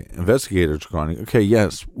this way. Investigators are going, okay,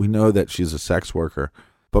 yes, we know that she's a sex worker,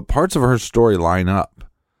 but parts of her story line up.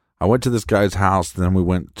 I went to this guy's house, then we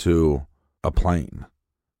went to a plane.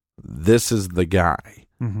 This is the guy.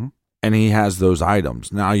 And he has those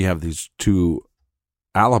items. Now you have these 2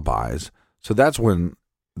 alibis. So that's when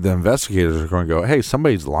the investigators are going to go, hey,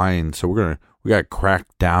 somebody's lying, so we got to crack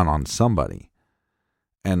down on somebody.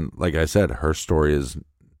 And like I said, her story is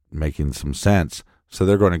making some sense. So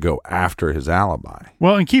they're going to go after his alibi.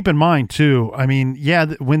 Well, and keep in mind, too, I mean, yeah,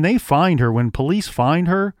 when they find her, when police find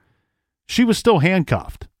her, she was still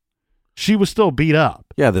handcuffed. She was still beat up.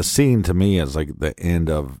 Yeah, the scene to me is like the end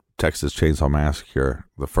of Texas Chainsaw Massacre,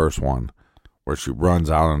 the first one, where she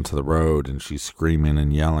runs out onto the road and she's screaming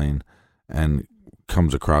and yelling and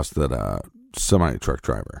comes across that semi-truck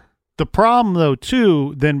driver. The problem, though,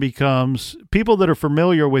 too, then becomes people that are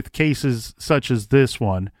familiar with cases such as this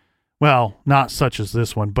one, well, not such as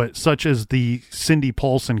this one, but such as the Cindy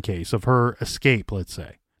Paulson case of her escape, let's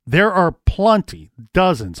say. There are plenty,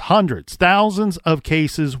 dozens, hundreds, thousands of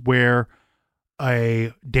cases where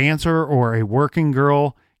a dancer or a working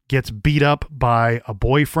girl gets beat up by a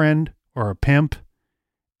boyfriend or a pimp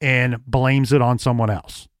and blames it on someone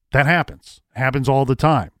else. That happens. It happens all the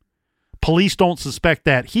time. Police don't suspect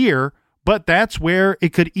that here, but that's where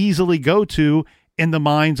it could easily go to in the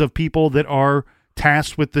minds of people that are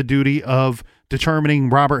tasked with the duty of determining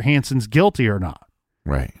Robert Hanson's guilty or not.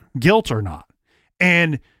 Right. Guilt or not.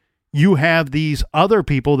 And you have these other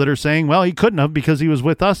people that are saying, well, he couldn't have because he was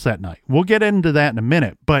with us that night. We'll get into that in a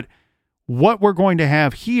minute. But what we're going to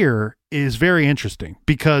have here is very interesting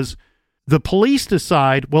because the police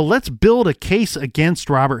decide, well, let's build a case against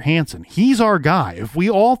Robert Hanson. He's our guy. If we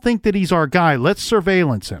all think that he's our guy, let's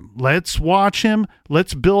surveillance him. Let's watch him.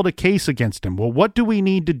 Let's build a case against him. Well, what do we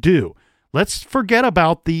need to do? Let's forget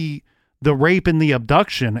about the rape and the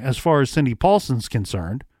abduction as far as Cindy Paulson's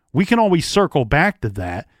concerned. We can always circle back to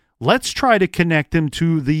that. Let's try to connect him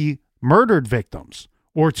to the murdered victims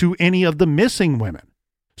or to any of the missing women.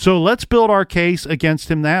 So let's build our case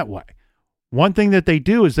against him that way. One thing that they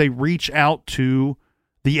do is they reach out to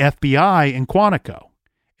the FBI in Quantico.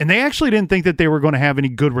 And they actually didn't think that they were going to have any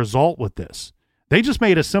good result with this. They just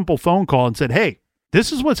made a simple phone call and said, hey,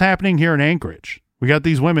 this is what's happening here in Anchorage. We got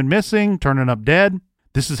these women missing, turning up dead.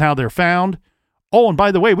 This is how they're found. Oh, and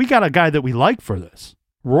by the way, we got a guy that we like for this.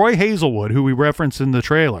 Roy Hazelwood, who we referenced in the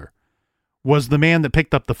trailer, was the man that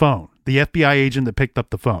picked up the phone, the FBI agent that picked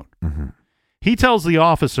up the phone. Mm-hmm. He tells the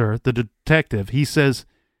officer, the detective, he says,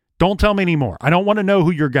 don't tell me anymore. I don't want to know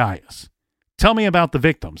who your guy is. Tell me about the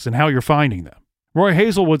victims and how you're finding them. Roy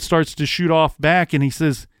Hazelwood starts to shoot off back and he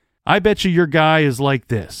says, I bet you your guy is like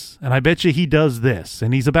this, and I bet you he does this,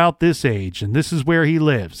 and he's about this age, and this is where he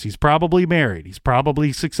lives. He's probably married. He's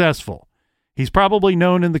probably successful. He's probably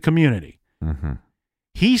known in the community. Mm-hmm.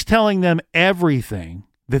 He's telling them everything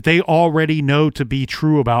that they already know to be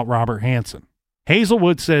true about Robert Hanson.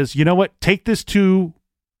 Hazelwood says, you know what? Take this to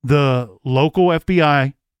the local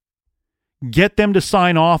FBI, get them to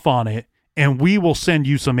sign off on it, and we will send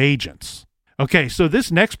you some agents. Okay, so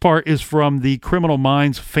this next part is from the Criminal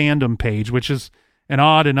Minds fandom page, which is an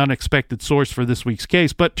odd and unexpected source for this week's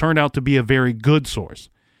case, but turned out to be a very good source.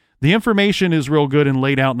 The information is real good and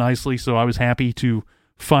laid out nicely, so I was happy to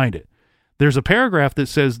find it. There's a paragraph that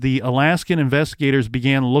says the Alaskan investigators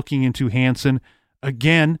began looking into Hanson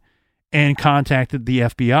again and contacted the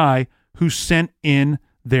FBI, who sent in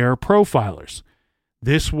their profilers.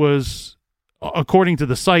 This was, according to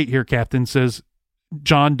the site here, Captain, says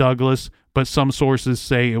John Douglas, but some sources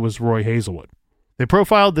say it was Roy Hazelwood. They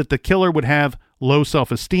profiled that the killer would have low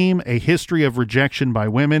self-esteem, a history of rejection by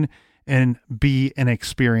women, and be an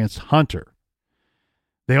experienced hunter.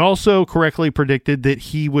 They also correctly predicted that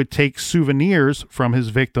he would take souvenirs from his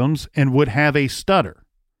victims and would have a stutter.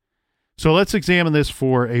 So let's examine this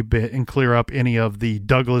for a bit and clear up any of the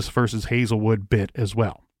Douglas versus Hazelwood bit as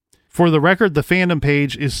well. For the record, the fandom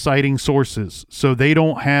page is citing sources, so they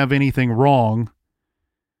don't have anything wrong.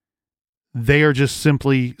 They are just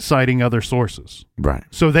simply citing other sources. Right.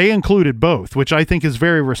 So they included both, which I think is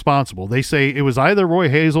very responsible. They say it was either Roy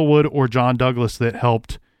Hazelwood or John Douglas that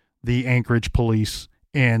helped the Anchorage police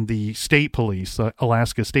and the state police,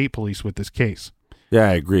 Alaska State Police, with this case. Yeah,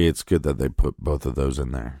 I agree. It's good that they put both of those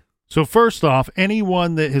in there. So first off,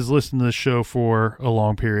 anyone that has listened to this show for a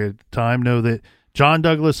long period of time know that John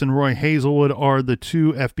Douglas and Roy Hazelwood are the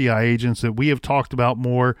two FBI agents that we have talked about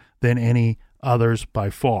more than any others by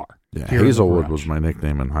far. Yeah, Hazelwood was my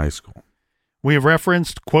nickname in high school. We have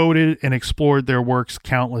referenced, quoted, and explored their works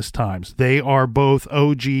countless times. They are both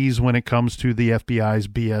OGs when it comes to the FBI's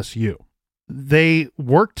BSU. They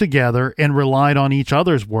worked together and relied on each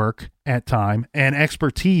other's work at time and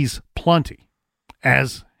expertise plenty,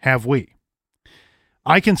 as have we.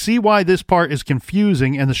 I can see why this part is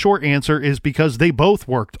confusing, and the short answer is because they both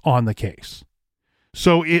worked on the case.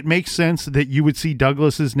 So it makes sense that you would see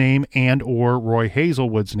Douglas's name and or Roy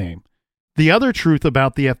Hazelwood's name. The other truth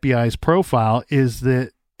about the FBI's profile is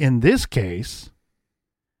that in this case,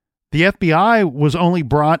 the FBI was only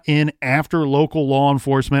brought in after local law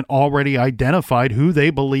enforcement already identified who they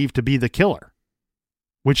believed to be the killer,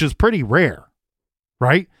 which is pretty rare,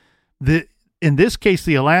 right? In this case,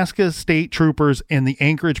 the Alaska State Troopers and the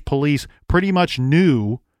Anchorage Police pretty much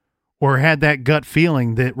knew or had that gut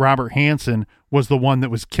feeling that Robert Hansen was the one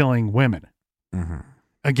that was killing women. Mm-hmm.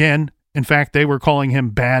 Again, in fact, they were calling him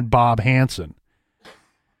Bad Bob Hansen.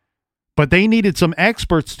 But they needed some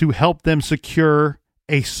experts to help them secure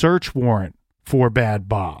a search warrant for Bad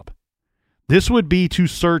Bob. This would be to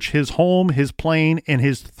search his home, his plane, and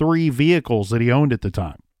his 3 vehicles that he owned at the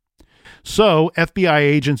time. So FBI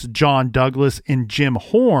agents John Douglas and Jim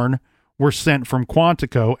Horn were sent from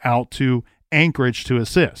Quantico out to Anchorage to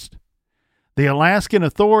assist. The Alaskan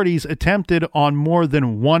authorities attempted on more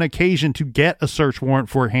than one occasion to get a search warrant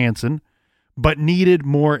for Hansen, but needed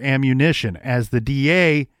more ammunition, as the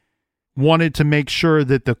DA wanted to make sure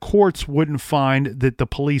that the courts wouldn't find that the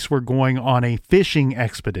police were going on a fishing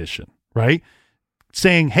expedition, right?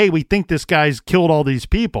 Saying, hey, we think this guy's killed all these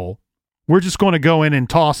people. We're just going to go in and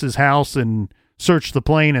toss his house and search the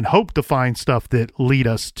plane and hope to find stuff that lead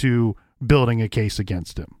us to building a case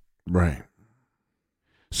against him. Right.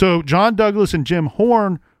 So John Douglas and Jim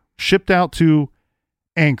Horn shipped out to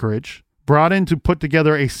Anchorage, brought in to put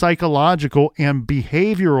together a psychological and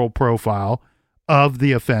behavioral profile of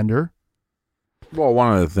the offender. Well,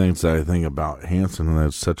 one of the things that I think about Hansen,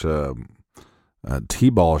 that's such a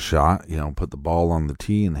T-ball shot, put the ball on the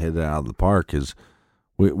tee and hit it out of the park, is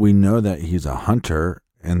we know that he's a hunter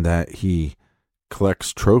and that he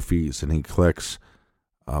collects trophies and he collects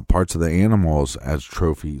parts of the animals as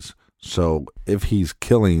trophies. So if he's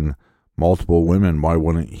killing multiple women, why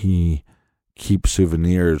wouldn't he keep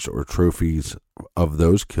souvenirs or trophies of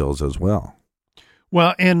those kills as well?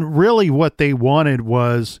 Well, and really what they wanted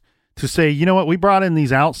was to say, you know what, we brought in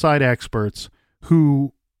these outside experts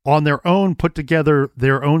who on their own put together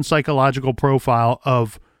their own psychological profile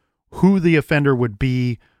of who the offender would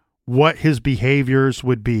be, what his behaviors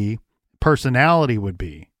would be, personality would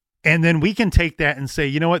be. And then we can take that and say,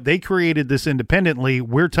 you know what, they created this independently.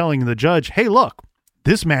 We're telling the judge, hey, look,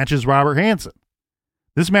 this matches Robert Hansen.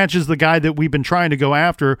 This matches the guy that we've been trying to go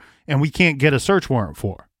after and we can't get a search warrant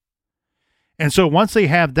for. And so once they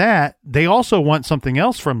have that, they also want something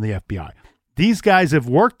else from the FBI. These guys have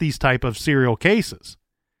worked these type of serial cases.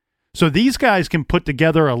 So these guys can put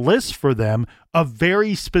together a list for them of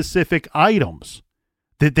very specific items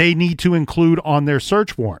that they need to include on their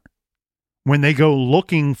search warrant when they go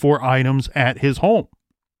looking for items at his home.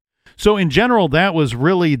 So in general, that was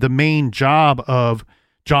really the main job of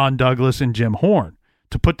John Douglas and Jim Horn,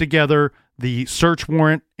 to put together the search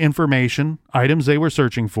warrant information, items they were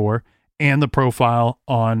searching for, and the profile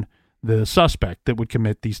on the suspect that would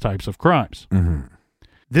commit these types of crimes. Mm-hmm.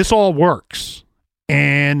 This all works.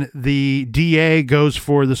 And the DA goes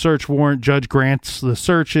for the search warrant. Judge grants the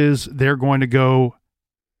searches. They're going to go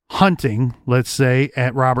hunting, let's say,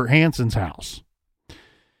 at Robert Hansen's house.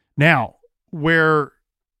 Now, where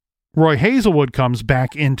Roy Hazelwood comes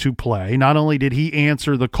back into play, not only did he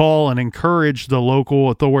answer the call and encourage the local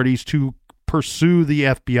authorities to pursue the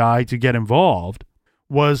FBI to get involved,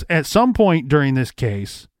 was at some point during this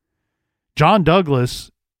case, John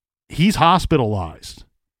Douglas, he's hospitalized.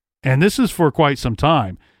 And this is for quite some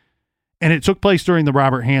time. And it took place during the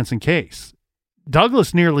Robert Hansen case.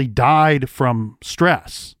 Douglas nearly died from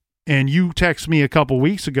stress. And you texted me a couple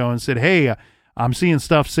weeks ago and said, hey, I'm seeing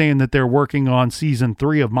stuff saying that they're working on season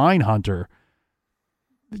 3 of Mindhunter.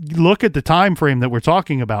 Look at the time frame that we're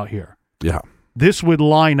talking about here. Yeah. This would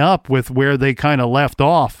line up with where they kind of left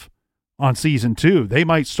off on season 2. They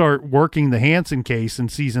might start working the Hansen case in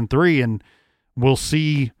season 3, and we'll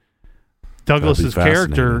see Douglas's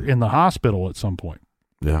character in the hospital at some point.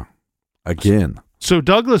 Yeah. Again. So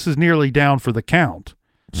Douglas is nearly down for the count.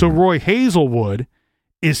 So Roy Hazelwood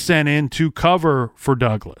is sent in to cover for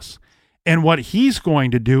Douglas. And what he's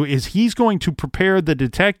going to do is he's going to prepare the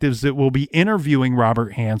detectives that will be interviewing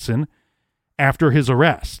Robert Hansen after his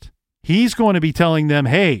arrest. He's going to be telling them,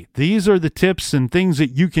 hey, these are the tips and things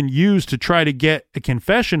that you can use to try to get a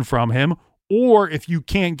confession from him. Or if you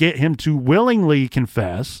can't get him to willingly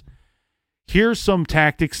confess, here's some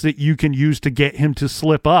tactics that you can use to get him to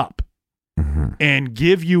slip up and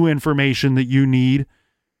give you information that you need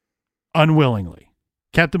unwillingly.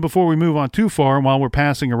 Captain, before we move on too far, and while we're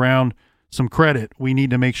passing around some credit, we need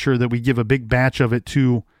to make sure that we give a big batch of it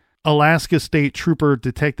to Alaska State Trooper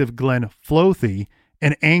Detective Glenn Floethe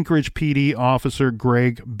and Anchorage PD Officer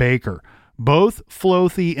Greg Baker. Both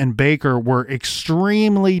Floethe and Baker were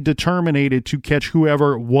extremely determined to catch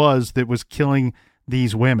whoever it was that was killing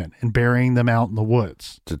these women and burying them out in the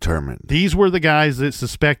woods. Determined. These were the guys that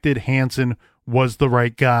suspected Hansen was the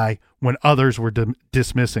right guy when others were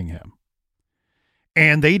dismissing him.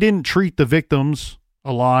 And they didn't treat the victims,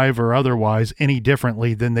 alive or otherwise, any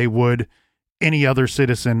differently than they would any other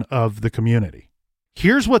citizen of the community.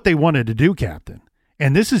 Here's what they wanted to do, Captain.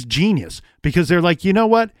 And this is genius because they're like, you know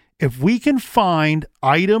what? If we can find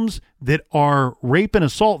items that our rape and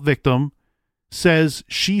assault victim says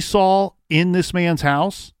she saw in this man's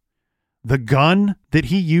house, the gun that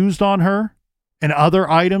he used on her and other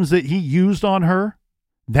items that he used on her,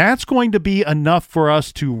 that's going to be enough for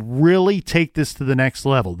us to really take this to the next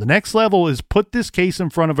level. The next level is put this case in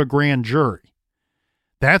front of a grand jury.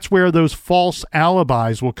 That's where those false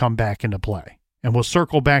alibis will come back into play. And we'll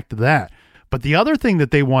circle back to that. But the other thing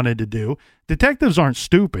that they wanted to do, detectives aren't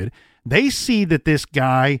stupid. They see that this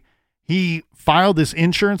guy, he filed this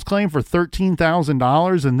insurance claim for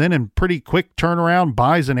 $13,000 and then in pretty quick turnaround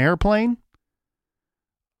buys an airplane.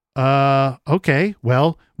 Okay,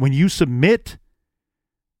 well, when you submit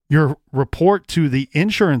your report to the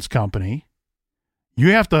insurance company,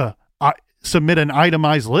 you have to submit an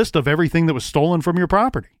itemized list of everything that was stolen from your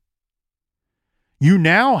property. You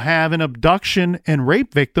now have an abduction and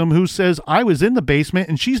rape victim who says, I was in the basement,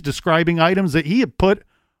 and she's describing items that he had put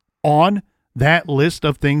on that list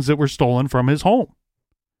of things that were stolen from his home.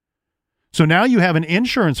 So now you have an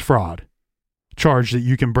insurance fraud charge that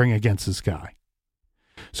you can bring against this guy.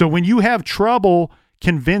 So when you have trouble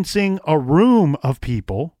convincing a room of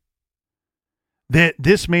people that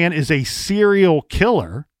this man is a serial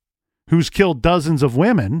killer who's killed dozens of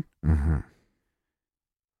women,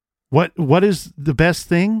 what is the best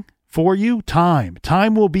thing for you? Time.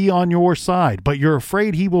 Time will be on your side, but you're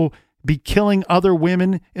afraid he will be killing other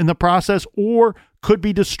women in the process or could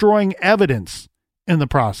be destroying evidence in the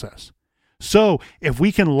process. So if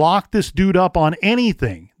we can lock this dude up on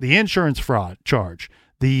anything, the insurance fraud charge,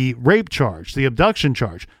 the rape charge, the abduction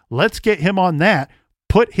charge, let's get him on that,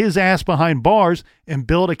 put his ass behind bars, and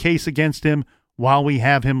build a case against him while we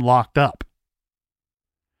have him locked up.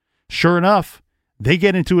 Sure enough, they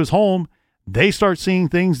get into his home. They start seeing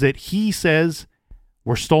things that he says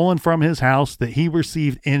were stolen from his house that he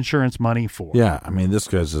received insurance money for. Yeah, I mean, this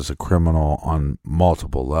guy's just a criminal on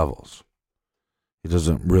multiple levels. He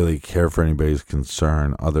doesn't really care for anybody's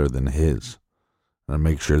concern other than his, and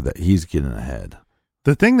make sure that he's getting ahead.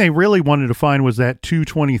 The thing they really wanted to find was that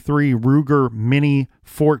 .223 Ruger Mini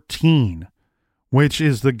 14, which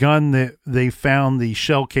is the gun that they found the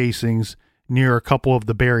shell casings near a couple of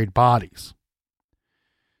the buried bodies.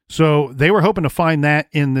 So they were hoping to find that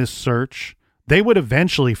in this search. They would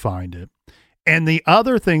eventually find it. And the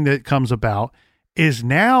other thing that comes about is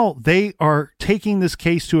now they are taking this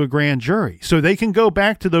case to a grand jury. So they can go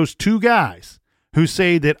back to those two guys who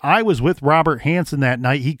say that I was with Robert Hansen that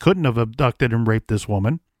night. He couldn't have abducted and raped this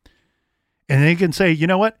woman. And they can say, you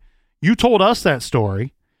know what? You told us that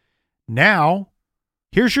story. Now,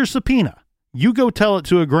 here's your subpoena. You go tell it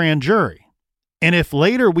to a grand jury. And if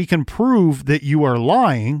later we can prove that you are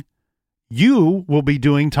lying, you will be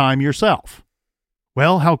doing time yourself.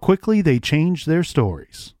 Well, how quickly they changed their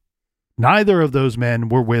stories. Neither of those men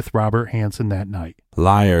were with Robert Hansen that night.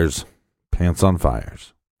 Liars. Pants on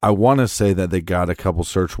fires. I want to say that they got a couple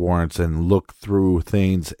search warrants and looked through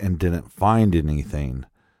things and didn't find anything.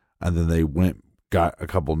 And then they got a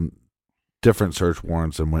couple different search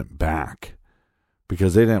warrants and went back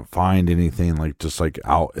because they didn't find anything just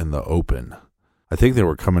out in the open. I think they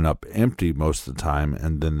were coming up empty most of the time,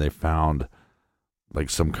 and then they found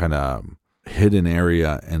some kind of hidden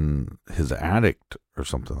area in his attic or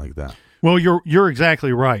something like that. Well, you're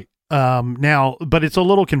exactly right. Now, but it's a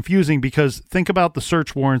little confusing because think about the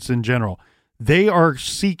search warrants in general. They are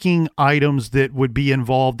seeking items that would be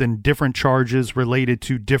involved in different charges related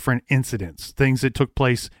to different incidents, things that took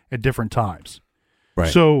place at different times.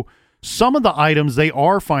 Right. So some of the items they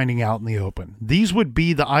are finding out in the open. These would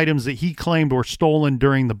be the items that he claimed were stolen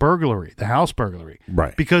during the burglary, the house burglary.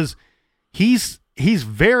 Right. Because he's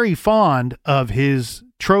very fond of his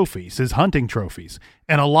trophies, his hunting trophies.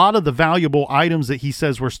 And a lot of the valuable items that he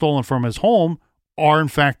says were stolen from his home are in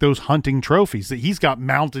fact those hunting trophies that he's got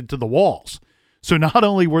mounted to the walls. So not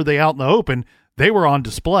only were they out in the open, they were on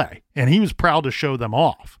display and he was proud to show them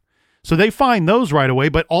off. So they find those right away,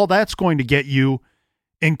 but all that's going to get you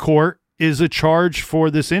in court is a charge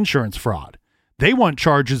for this insurance fraud. They want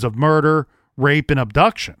charges of murder, rape, and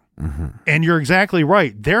abduction. Mm-hmm. And you're exactly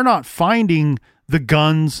right. They're not finding the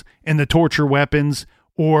guns and the torture weapons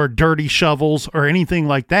or dirty shovels or anything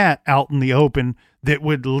like that out in the open that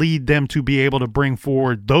would lead them to be able to bring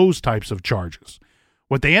forward those types of charges.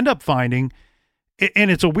 What they end up finding,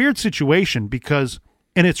 and it's a weird situation because,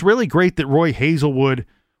 and it's really great that Roy Hazelwood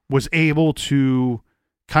was able to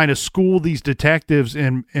kind of school these detectives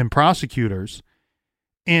and prosecutors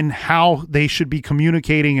in how they should be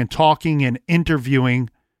communicating and talking and interviewing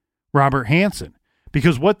Robert Hansen.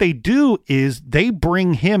 Because what they do is they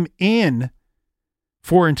bring him in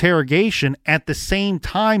for interrogation at the same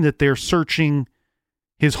time that they're searching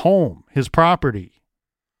his home, his property,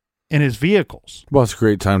 and his vehicles. Well, it's a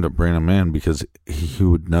great time to bring him in because he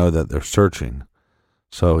would know that they're searching.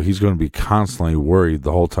 So he's going to be constantly worried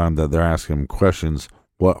the whole time that they're asking him questions.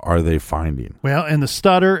 What are they finding? Well, and the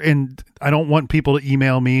stutter, and I don't want people to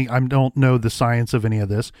email me. I don't know the science of any of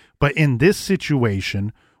this. But in this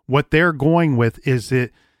situation, what they're going with is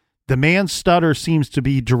that the man's stutter seems to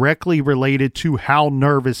be directly related to how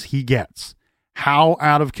nervous he gets, how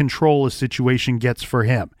out of control a situation gets for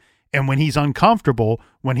him. And when he's uncomfortable,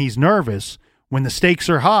 when he's nervous, when the stakes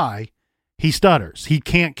are high, he stutters. He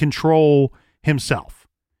can't control himself.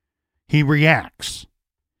 He reacts.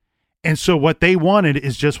 And so what they wanted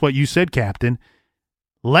is just what you said, Captain.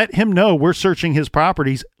 Let him know we're searching his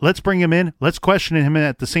properties. Let's bring him in. Let's question him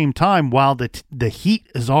at the same time while the heat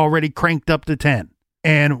is already cranked up to 10.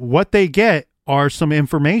 And what they get are some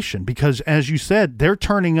information because, as you said, they're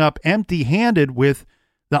turning up empty-handed with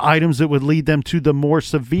the items that would lead them to the more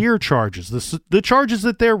severe charges, the charges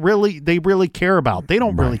that they really care about. They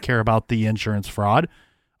don't really care about the insurance fraud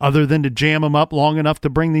other than to jam them up long enough to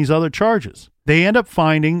bring these other charges. They end up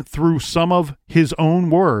finding through some of his own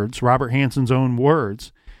words, Robert Hansen's own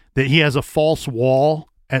words, that he has a false wall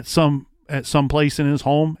at some place in his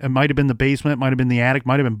home. It might have been the basement, it might have been the attic,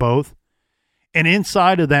 might have been both. And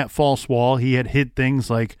inside of that false wall, he had hid things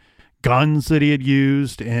like guns that he had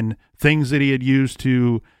used and things that he had used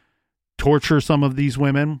to torture some of these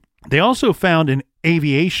women. They also found an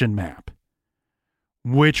aviation map,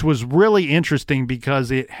 which was really interesting because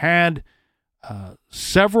it had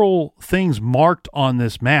several things marked on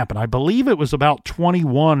this map. And I believe it was about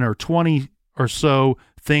 21 or 20 or so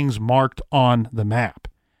things marked on the map.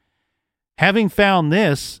 Having found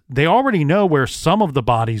this, they already know where some of the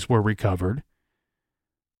bodies were recovered.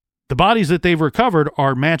 The bodies that they've recovered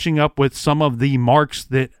are matching up with some of the marks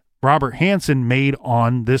that Robert Hansen made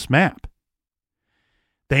on this map.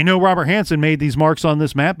 They know Robert Hansen made these marks on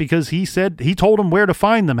this map because he told them where to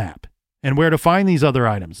find the map and where to find these other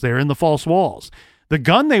items. They're in the false walls. The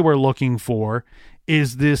gun they were looking for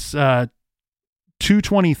is this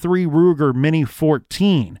 223 Ruger Mini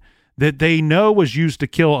 14 that they know was used to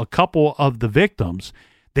kill a couple of the victims.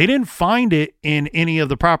 They didn't find it in any of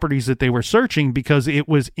the properties that they were searching because it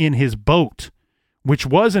was in his boat, which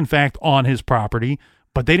was in fact on his property,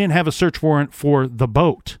 but they didn't have a search warrant for the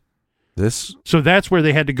boat. So that's where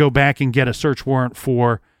they had to go back and get a search warrant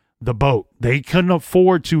for the boat. They couldn't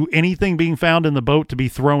afford to anything being found in the boat to be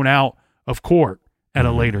thrown out of court at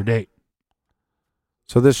a later date.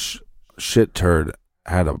 So this shit turd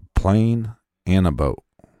had a plane and a boat.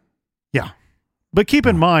 Yeah. But keep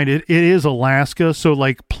in mind, it is Alaska, so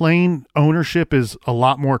like plane ownership is a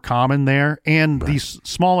lot more common there. And these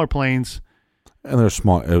smaller planes. And they're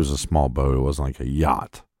small. It was a small boat. It wasn't like a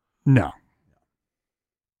yacht. No.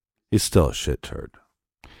 He's still a shit turd.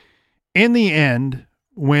 In the end,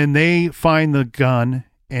 when they find the gun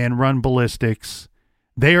and run ballistics,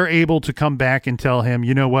 they are able to come back and tell him,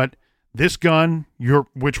 you know what, this gun,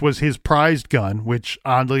 which was his prized gun, which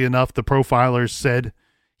oddly enough, the profilers said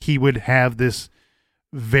he would have this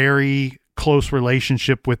very close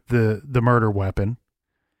relationship with the murder weapon,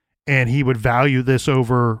 and he would value this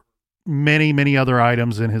over many, many other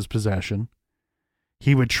items in his possession.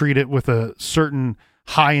 He would treat it with a certain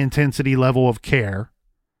high intensity level of care.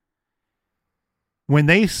 When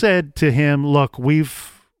they said to him, look,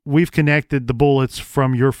 we've connected the bullets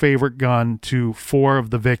from your favorite gun to 4 of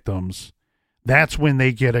the victims, that's when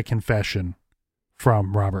they get a confession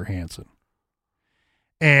from Robert Hansen.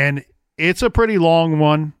 And it's a pretty long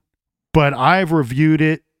one, but I've reviewed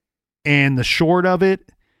it, and the short of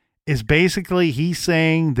it is basically he's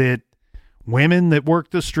saying that women that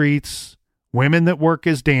work the streets, women that work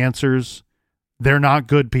as dancers, they're not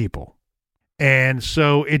good people. And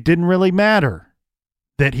so it didn't really matter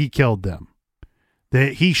that he killed them,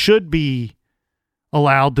 that he should be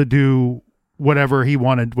allowed to do whatever he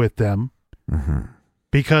wanted with them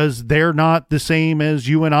because they're not the same as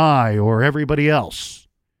you and I or everybody else.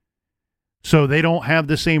 So they don't have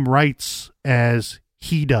the same rights as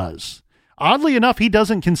he does. Oddly enough, he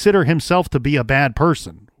doesn't consider himself to be a bad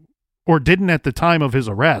person, or didn't at the time of his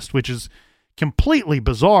arrest, which is completely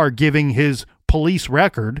bizarre given his police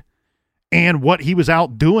record and what he was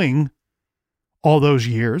out doing all those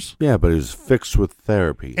years. Yeah, but he was fixed with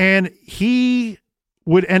therapy. And he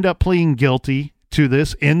would end up pleading guilty to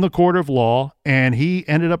this in the court of law, and he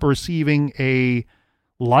ended up receiving a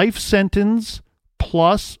life sentence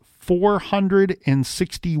plus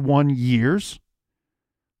 461 years.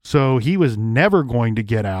 So he was never going to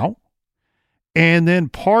get out. And then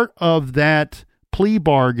part of that plea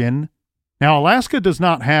bargain Now, Alaska does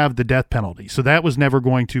not have the death penalty, so that was never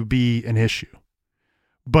going to be an issue.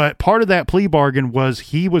 But part of that plea bargain was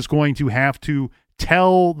he was going to have to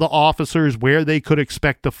tell the officers where they could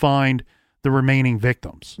expect to find the remaining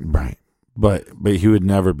victims. Right. But he would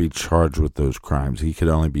never be charged with those crimes. He could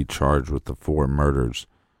only be charged with the 4 murders.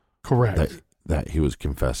 Correct. That he was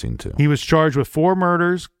confessing to. He was charged with 4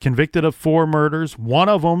 murders, convicted of 4 murders. One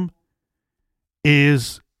of them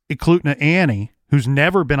is Eklutna Annie, who's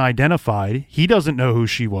never been identified. He doesn't know who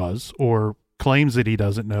she was, or claims that he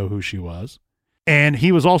doesn't know who she was. And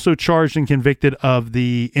he was also charged and convicted of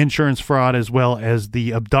the insurance fraud as well as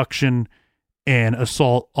the abduction and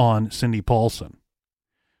assault on Cindy Paulson.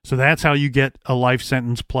 So that's how you get a life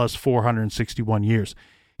sentence plus 461 years.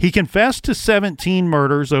 He confessed to 17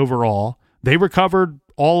 murders overall. They recovered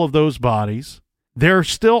all of those bodies. There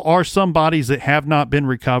still are some bodies that have not been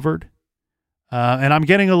recovered. And I'm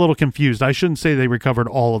getting a little confused. I shouldn't say they recovered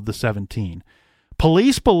all of the 17.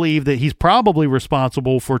 Police believe that he's probably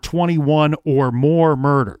responsible for 21 or more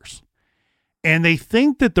murders. And they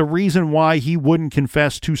think that the reason why he wouldn't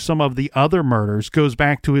confess to some of the other murders goes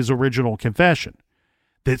back to his original confession.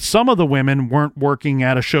 That some of the women weren't working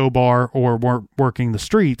at a show bar or weren't working the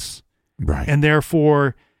streets. Right. And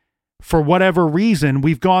therefore, for whatever reason,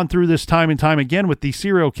 we've gone through this time and time again with these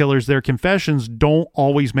serial killers. Their confessions don't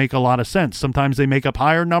always make a lot of sense. Sometimes they make up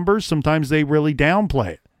higher numbers. Sometimes they really downplay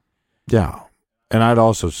it. Yeah. And I'd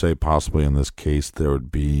also say possibly in this case, there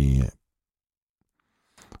would be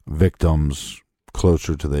victims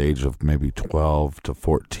closer to the age of maybe 12 to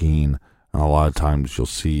 14. And a lot of times you'll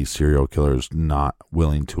see serial killers not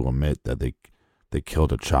willing to admit that they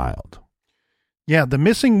killed a child. Yeah, the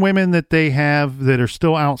missing women that they have that are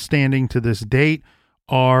still outstanding to this date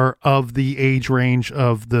are of the age range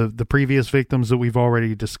of the previous victims that we've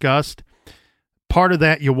already discussed. Part of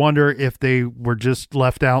that, you wonder if they were just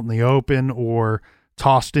left out in the open or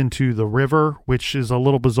tossed into the river, which is a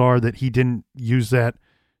little bizarre that he didn't use that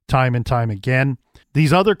time and time again.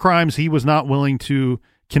 These other crimes, he was not willing to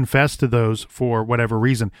confess to those for whatever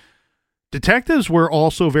reason. Detectives were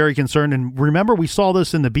also very concerned, and remember we saw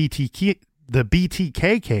this in the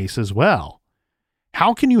BTK case as well.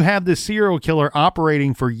 How can you have this serial killer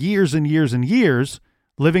operating for years and years and years,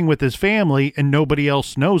 living with his family, and nobody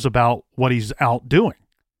else knows about what he's out doing?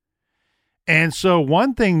 And so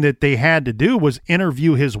one thing that they had to do was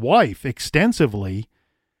interview his wife extensively,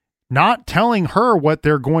 not telling her what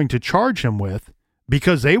they're going to charge him with,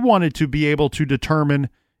 because they wanted to be able to determine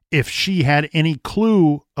if she had any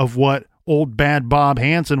clue of what old bad Bob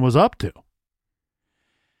Hansen was up to.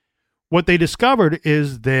 What they discovered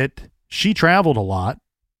is that she traveled a lot.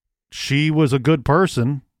 She was a good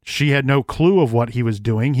person. She had no clue of what he was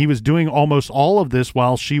doing. He was doing almost all of this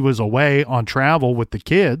while she was away on travel with the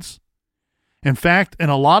kids. In fact, in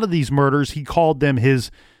a lot of these murders, he called them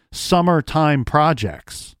his summertime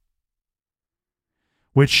projects,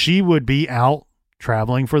 which she would be out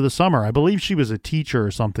traveling for the summer. I believe she was a teacher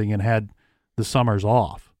or something and had the summers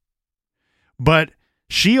off. But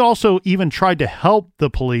she also even tried to help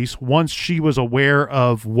the police once she was aware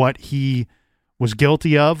of what he was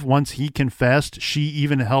guilty of. Once he confessed, she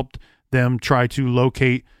even helped them try to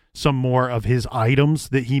locate some more of his items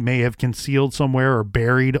that he may have concealed somewhere or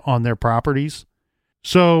buried on their properties.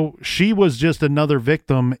 So she was just another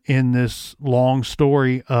victim in this long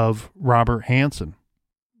story of Robert Hansen.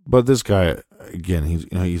 But this guy, again,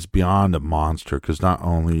 he's beyond a monster, because not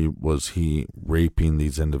only was he raping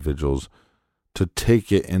these individuals, to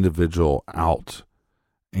take an individual out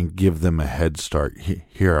and give them a head start.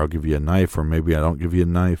 Here, I'll give you a knife, or maybe I don't give you a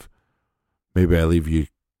knife. Maybe I leave you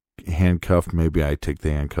handcuffed. Maybe I take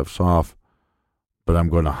the handcuffs off, but I'm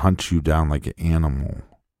going to hunt you down like an animal.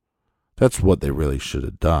 That's what they really should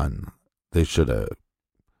have done. They should have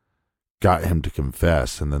got him to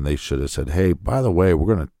confess, and then they should have said, hey, by the way,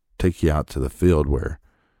 we're going to take you out to the field where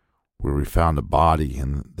we found a body,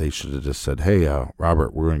 and they should have just said, hey,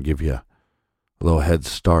 Robert, we're going to give you a little head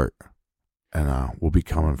start, and we'll be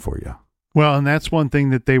coming for you. Well, and that's one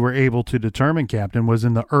thing that they were able to determine, Captain, was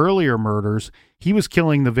in the earlier murders, he was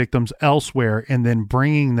killing the victims elsewhere and then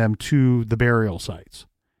bringing them to the burial sites.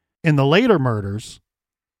 In the later murders,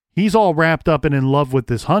 he's all wrapped up and in love with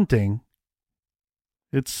this hunting.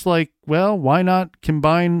 It's like, well, why not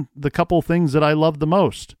combine the couple things that I love the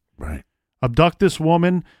most? Right. Abduct this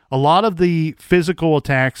woman. A lot of the physical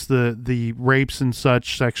attacks, the rapes and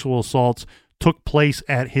such, sexual assaults, took place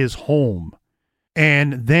at his home.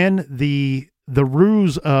 And then the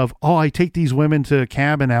ruse of, I take these women to a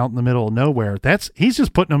cabin out in the middle of nowhere. He's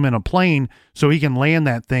just putting them in a plane so he can land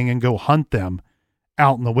that thing and go hunt them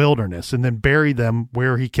out in the wilderness and then bury them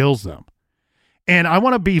where he kills them. And I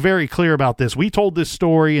want to be very clear about this. We told this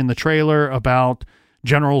story in the trailer about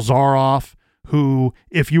General Zaroff, who,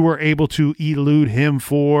 if you were able to elude him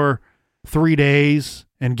for 3 days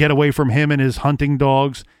and get away from him and his hunting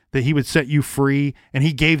dogs, that he would set you free. And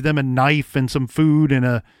he gave them a knife and some food and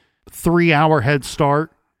a 3-hour head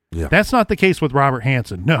start. Yeah. That's not the case with Robert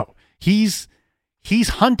Hansen. No, he's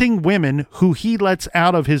hunting women who he lets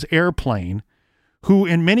out of his airplane, who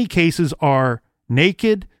in many cases are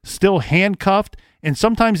naked, still handcuffed, and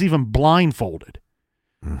sometimes even blindfolded.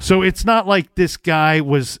 So it's not like this guy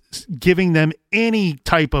was giving them any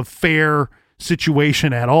type of fair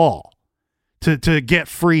situation at all to get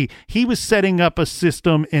free. He was setting up a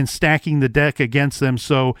system and stacking the deck against them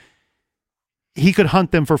so he could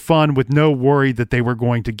hunt them for fun with no worry that they were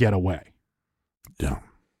going to get away. Yeah.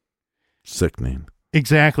 Sickening.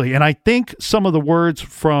 Exactly. And I think some of the words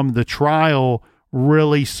from the trial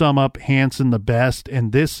really sum up Hansen the best.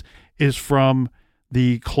 And this is from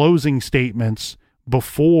the closing statements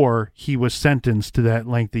before he was sentenced to that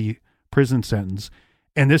lengthy prison sentence.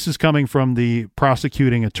 And this is coming from the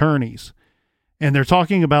prosecuting attorneys. And they're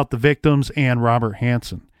talking about the victims and Robert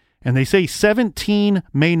Hansen. And they say 17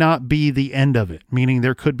 may not be the end of it, meaning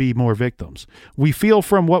there could be more victims. We feel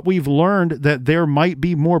from what we've learned that there might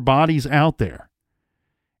be more bodies out there.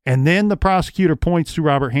 And then the prosecutor points to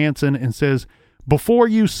Robert Hansen and says, before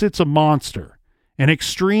you sits a monster, an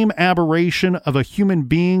extreme aberration of a human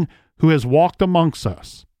being who has walked amongst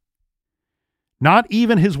us. Not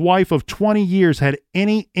even his wife of 20 years had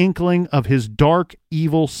any inkling of his dark,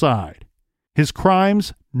 evil side. His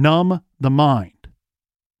crimes numb the mind.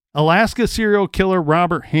 Alaska serial killer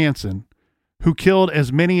Robert Hansen, who killed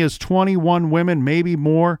as many as 21 women, maybe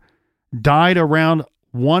more, died around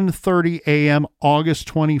 1:30 a.m. August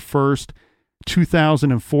 21st,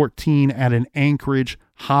 2014 at an Anchorage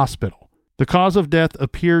hospital. The cause of death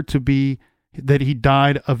appeared to be that he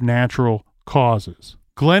died of natural causes.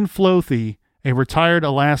 Glenn Floethe, a retired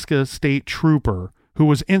Alaska state trooper who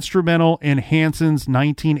was instrumental in Hansen's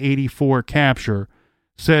 1984 capture,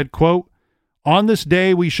 said, quote, on this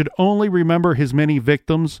day, we should only remember his many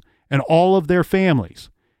victims and all of their families,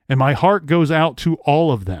 and my heart goes out to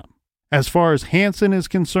all of them. As far as Hansen is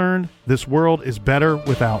concerned, this world is better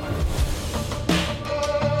without him.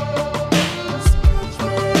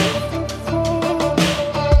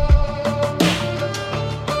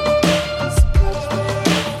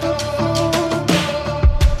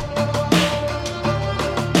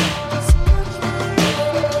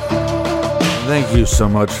 Thank you so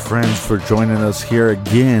much, friends, for joining us here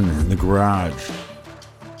again in the garage.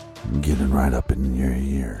 Getting right up in your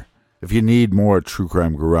ear. If you need more True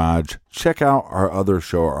Crime Garage, check out our other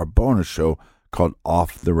show, our bonus show called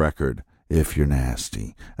Off the Record, If You're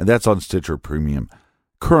Nasty. And that's on Stitcher Premium.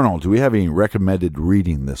 Colonel, do we have any recommended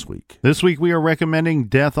reading this week? This week we are recommending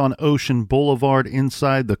Death on Ocean Boulevard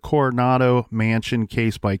Inside the Coronado Mansion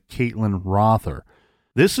case by Caitlin Rother.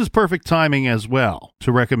 This is perfect timing as well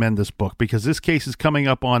to recommend this book because this case is coming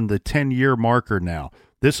up on the 10-year marker now.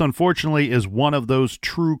 This, unfortunately, is one of those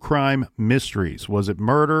true crime mysteries. Was it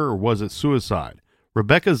murder or was it suicide?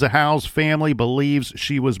 Rebecca Zahau's family believes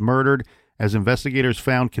she was murdered as investigators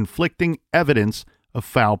found conflicting evidence of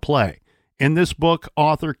foul play. In this book,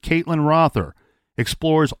 author Caitlin Rother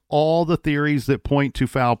explores all the theories that point to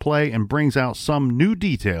foul play and brings out some new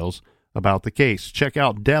details about the case. Check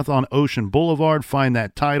out Death on Ocean Boulevard, find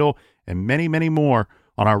that title, and many, many more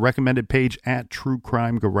on our recommended page at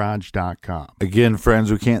truecrimegarage.com. Again,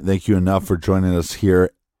 friends, we can't thank you enough for joining us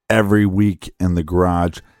here every week in the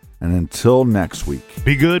garage. And until next week,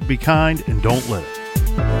 be good, be kind, and don't live.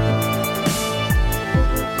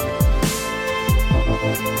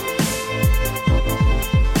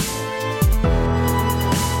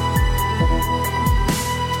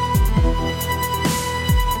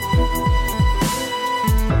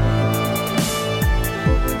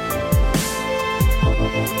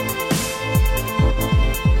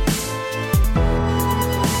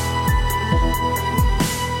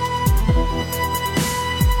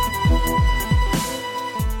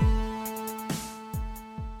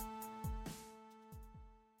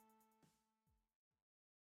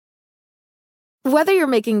 Whether you're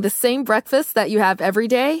making the same breakfast that you have every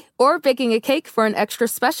day or baking a cake for an extra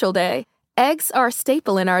special day, eggs are a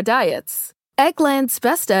staple in our diets. Eggland's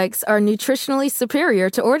Best Eggs are nutritionally superior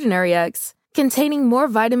to ordinary eggs, containing more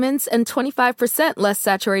vitamins and 25% less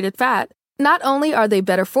saturated fat. Not only are they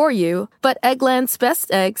better for you, but Eggland's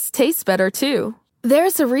Best Eggs taste better too.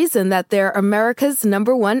 There's a reason that they're America's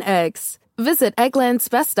 #1 eggs. Visit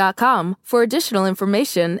egglandsbest.com for additional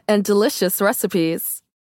information and delicious recipes.